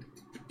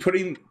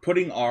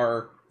putting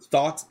our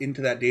thoughts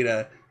into that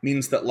data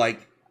means that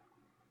like,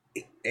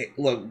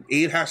 look,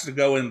 Abe has to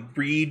go and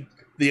read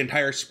the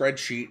entire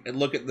spreadsheet and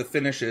look at the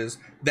finishes,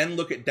 then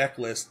look at deck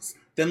lists,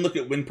 then look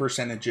at win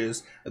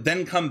percentages,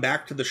 then come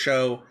back to the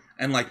show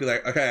and like be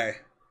like, okay,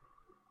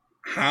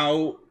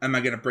 how am I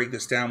going to break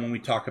this down when we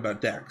talk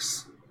about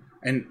decks?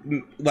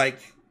 And like,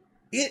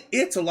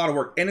 it's a lot of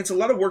work, and it's a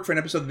lot of work for an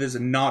episode that is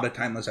not a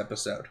timeless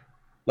episode.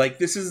 Like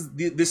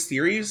this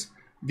series,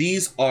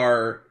 these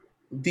are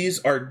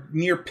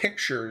near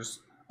pictures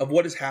of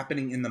what is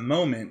happening in the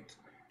moment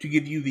to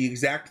give you the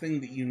exact thing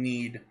that you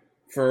need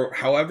for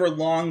however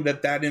long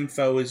that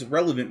info is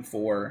relevant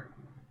for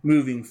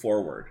moving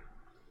forward.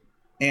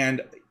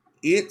 And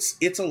it's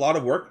a lot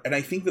of work, and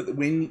I think that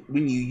when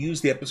you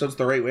use the episodes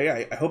the right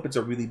way, I hope it's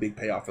a really big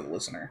payoff for the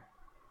listener.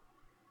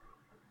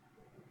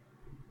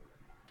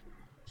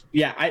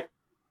 Yeah,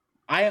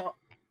 I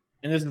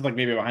and this is like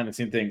maybe a behind the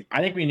scene thing.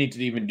 I think we need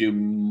to even do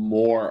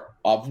more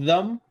of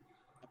them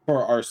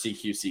for our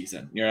CQ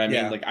season. You know what I mean?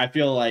 Yeah. Like I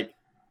feel like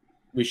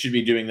we should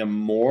be doing them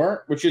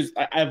more, which is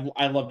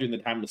I love doing the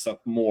timeless stuff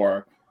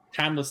more.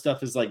 Timeless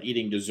stuff is like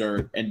eating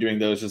dessert, and doing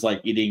those is like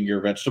eating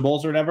your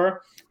vegetables or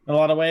whatever in a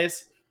lot of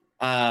ways.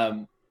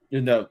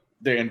 Even though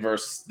they're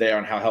inverse, they are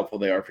on how helpful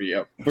they are for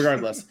you.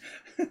 Regardless,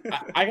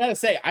 I gotta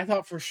say, I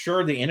thought for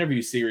sure the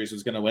interview series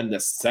was gonna win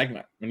this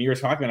segment. When you were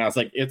talking, I was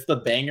like, it's the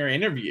banger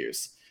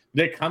interviews.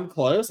 Did it come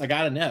close? I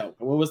gotta know.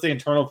 What was the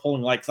internal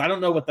polling like? Because I don't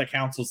know what the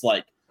council's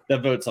like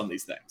that votes on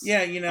these things.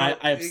 Yeah, you know,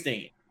 I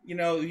abstain. You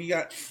know, you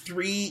got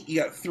three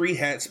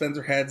heads,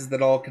 Spencer heads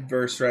that all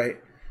converse, right?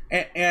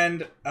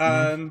 And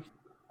I'll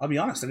be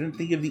honest, I didn't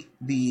think of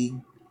the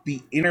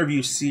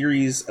interview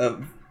series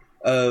of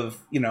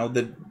you know,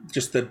 the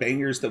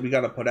bangers that we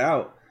got to put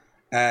out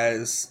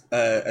as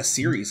a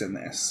series in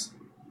this.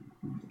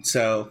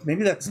 So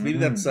maybe that's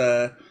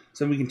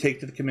something we can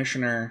take to the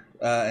commissioner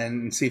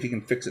and see if he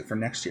can fix it for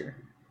next year.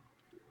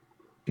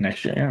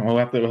 Next year, yeah, we'll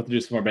have to do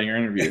some more banger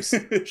interviews.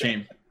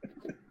 Shame.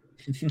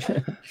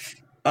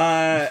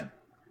 Then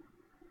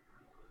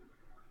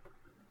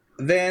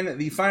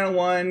the final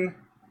one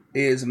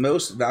is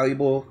most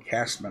valuable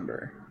cast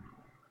member.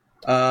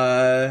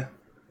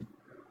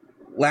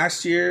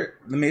 Last year,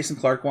 the Mason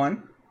Clark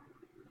won.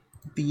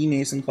 The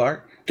Mason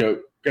Clark. Go.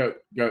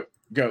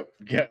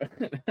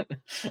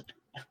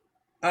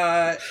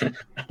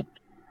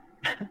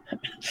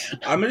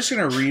 I'm just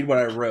gonna read what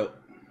I wrote.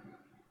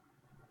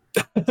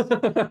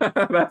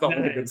 That's always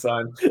a good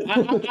sign.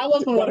 I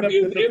love the one Gotta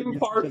be as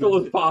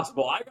impartial as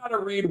possible. I gotta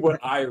read what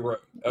I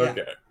wrote.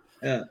 Okay.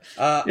 Yeah.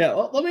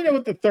 Let me know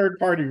what the third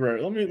party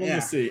wrote. Let me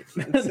see.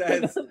 It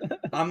says,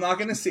 I'm not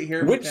going to sit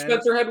here. Which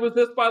Spencer Head was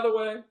this, by the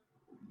way?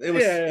 It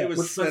was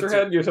Which Spencer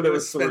Head? You said it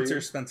was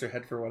Spencer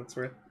Head for what it's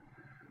worth.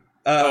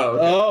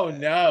 Oh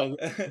no,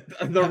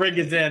 the rig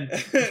is in.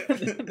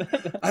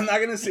 I'm not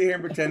going to sit here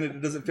and pretend that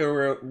it doesn't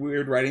feel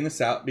weird writing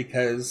this out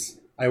because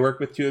I work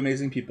with two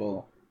amazing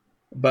people.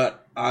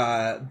 But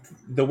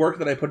the work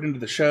that I put into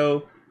the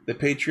show, the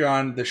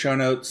Patreon, the show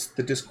notes,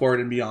 the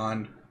Discord, and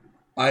beyond,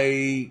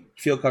 I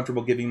feel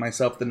comfortable giving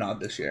myself the nod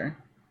this year.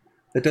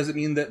 That doesn't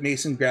mean that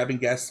Mason grabbing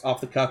guests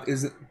off the cuff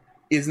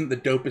isn't the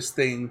dopest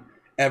thing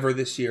ever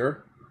this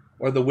year,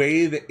 or the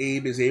way that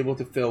Abe is able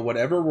to fill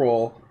whatever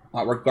role,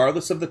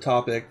 regardless of the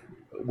topic,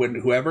 when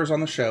whoever's on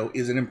the show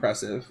isn't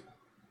impressive.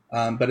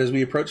 But as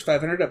we approach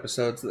 500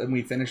 episodes and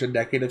we finish a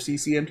decade of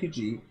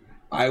CCMTG,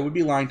 I would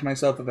be lying to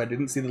myself if I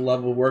didn't see the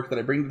level of work that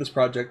I bring to this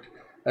project,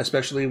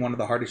 especially in one of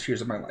the hardest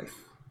years of my life.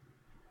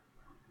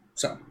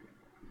 So.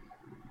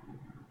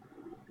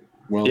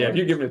 Well, yeah, if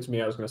you'd given it to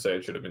me, I was going to say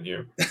it should have been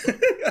you.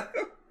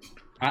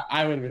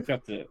 I would have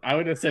accepted it. I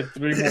would have said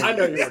 3 more. I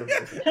know you would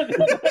have.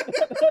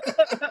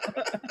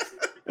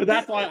 But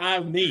that's why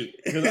I'm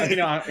neat. Because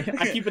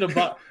I keep it a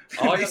buck.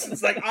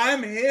 Mason's like,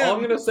 I'm him. All I'm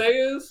going to say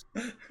is,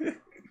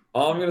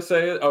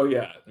 oh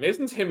yeah,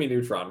 Mason's Hemi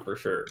Neutron for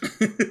sure.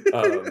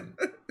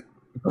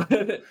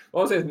 But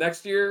what I'll say is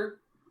next year,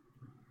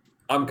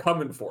 I'm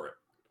coming for it.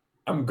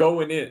 I'm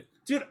going in.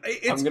 Dude,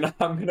 I'm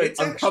coming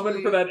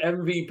for that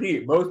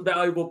MVP, most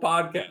valuable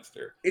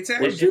podcaster. It's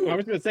actually. I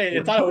was going to say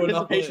it's not a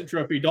participation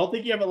trophy. Don't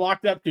think you have it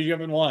locked up because you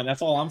haven't won.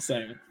 That's all I'm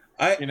saying.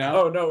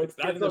 Oh no, it's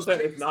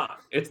not.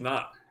 It's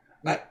not.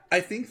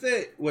 I think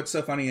that what's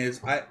so funny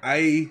is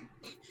I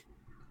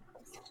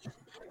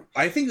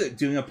think that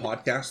doing a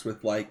podcast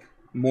with like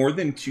more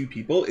than 2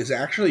 people is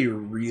actually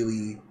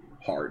really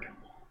hard.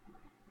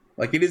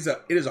 Like it is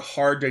a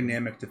hard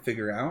dynamic to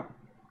figure out,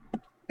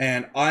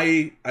 and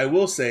I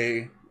will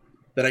say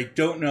that I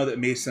don't know that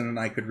Mason and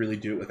I could really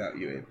do it without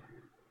you, Abe.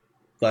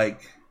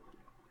 Like,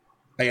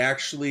 I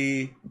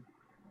actually,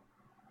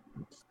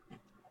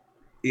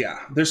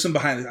 yeah, there's some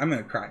behind this. I'm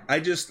going to cry.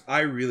 I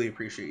really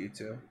appreciate you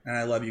two, and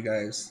I love you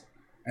guys,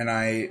 and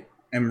I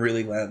am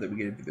really glad that we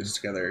get to do this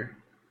together.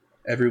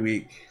 Every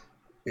week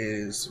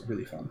is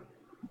really fun.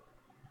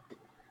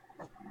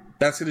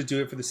 That's going to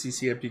do it for the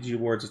CCMTG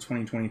Awards of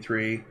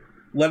 2023.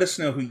 Let us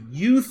know who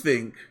you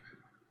think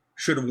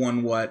should have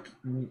won what.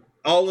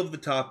 All of the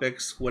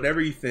topics,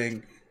 whatever you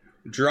think,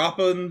 drop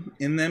them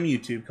in them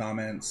YouTube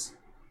comments.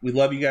 We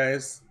love you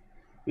guys.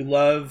 We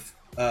love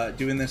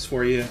doing this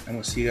for you, and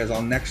we'll see you guys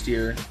all next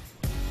year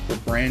for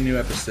brand new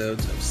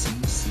episodes of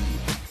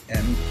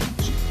CCMP.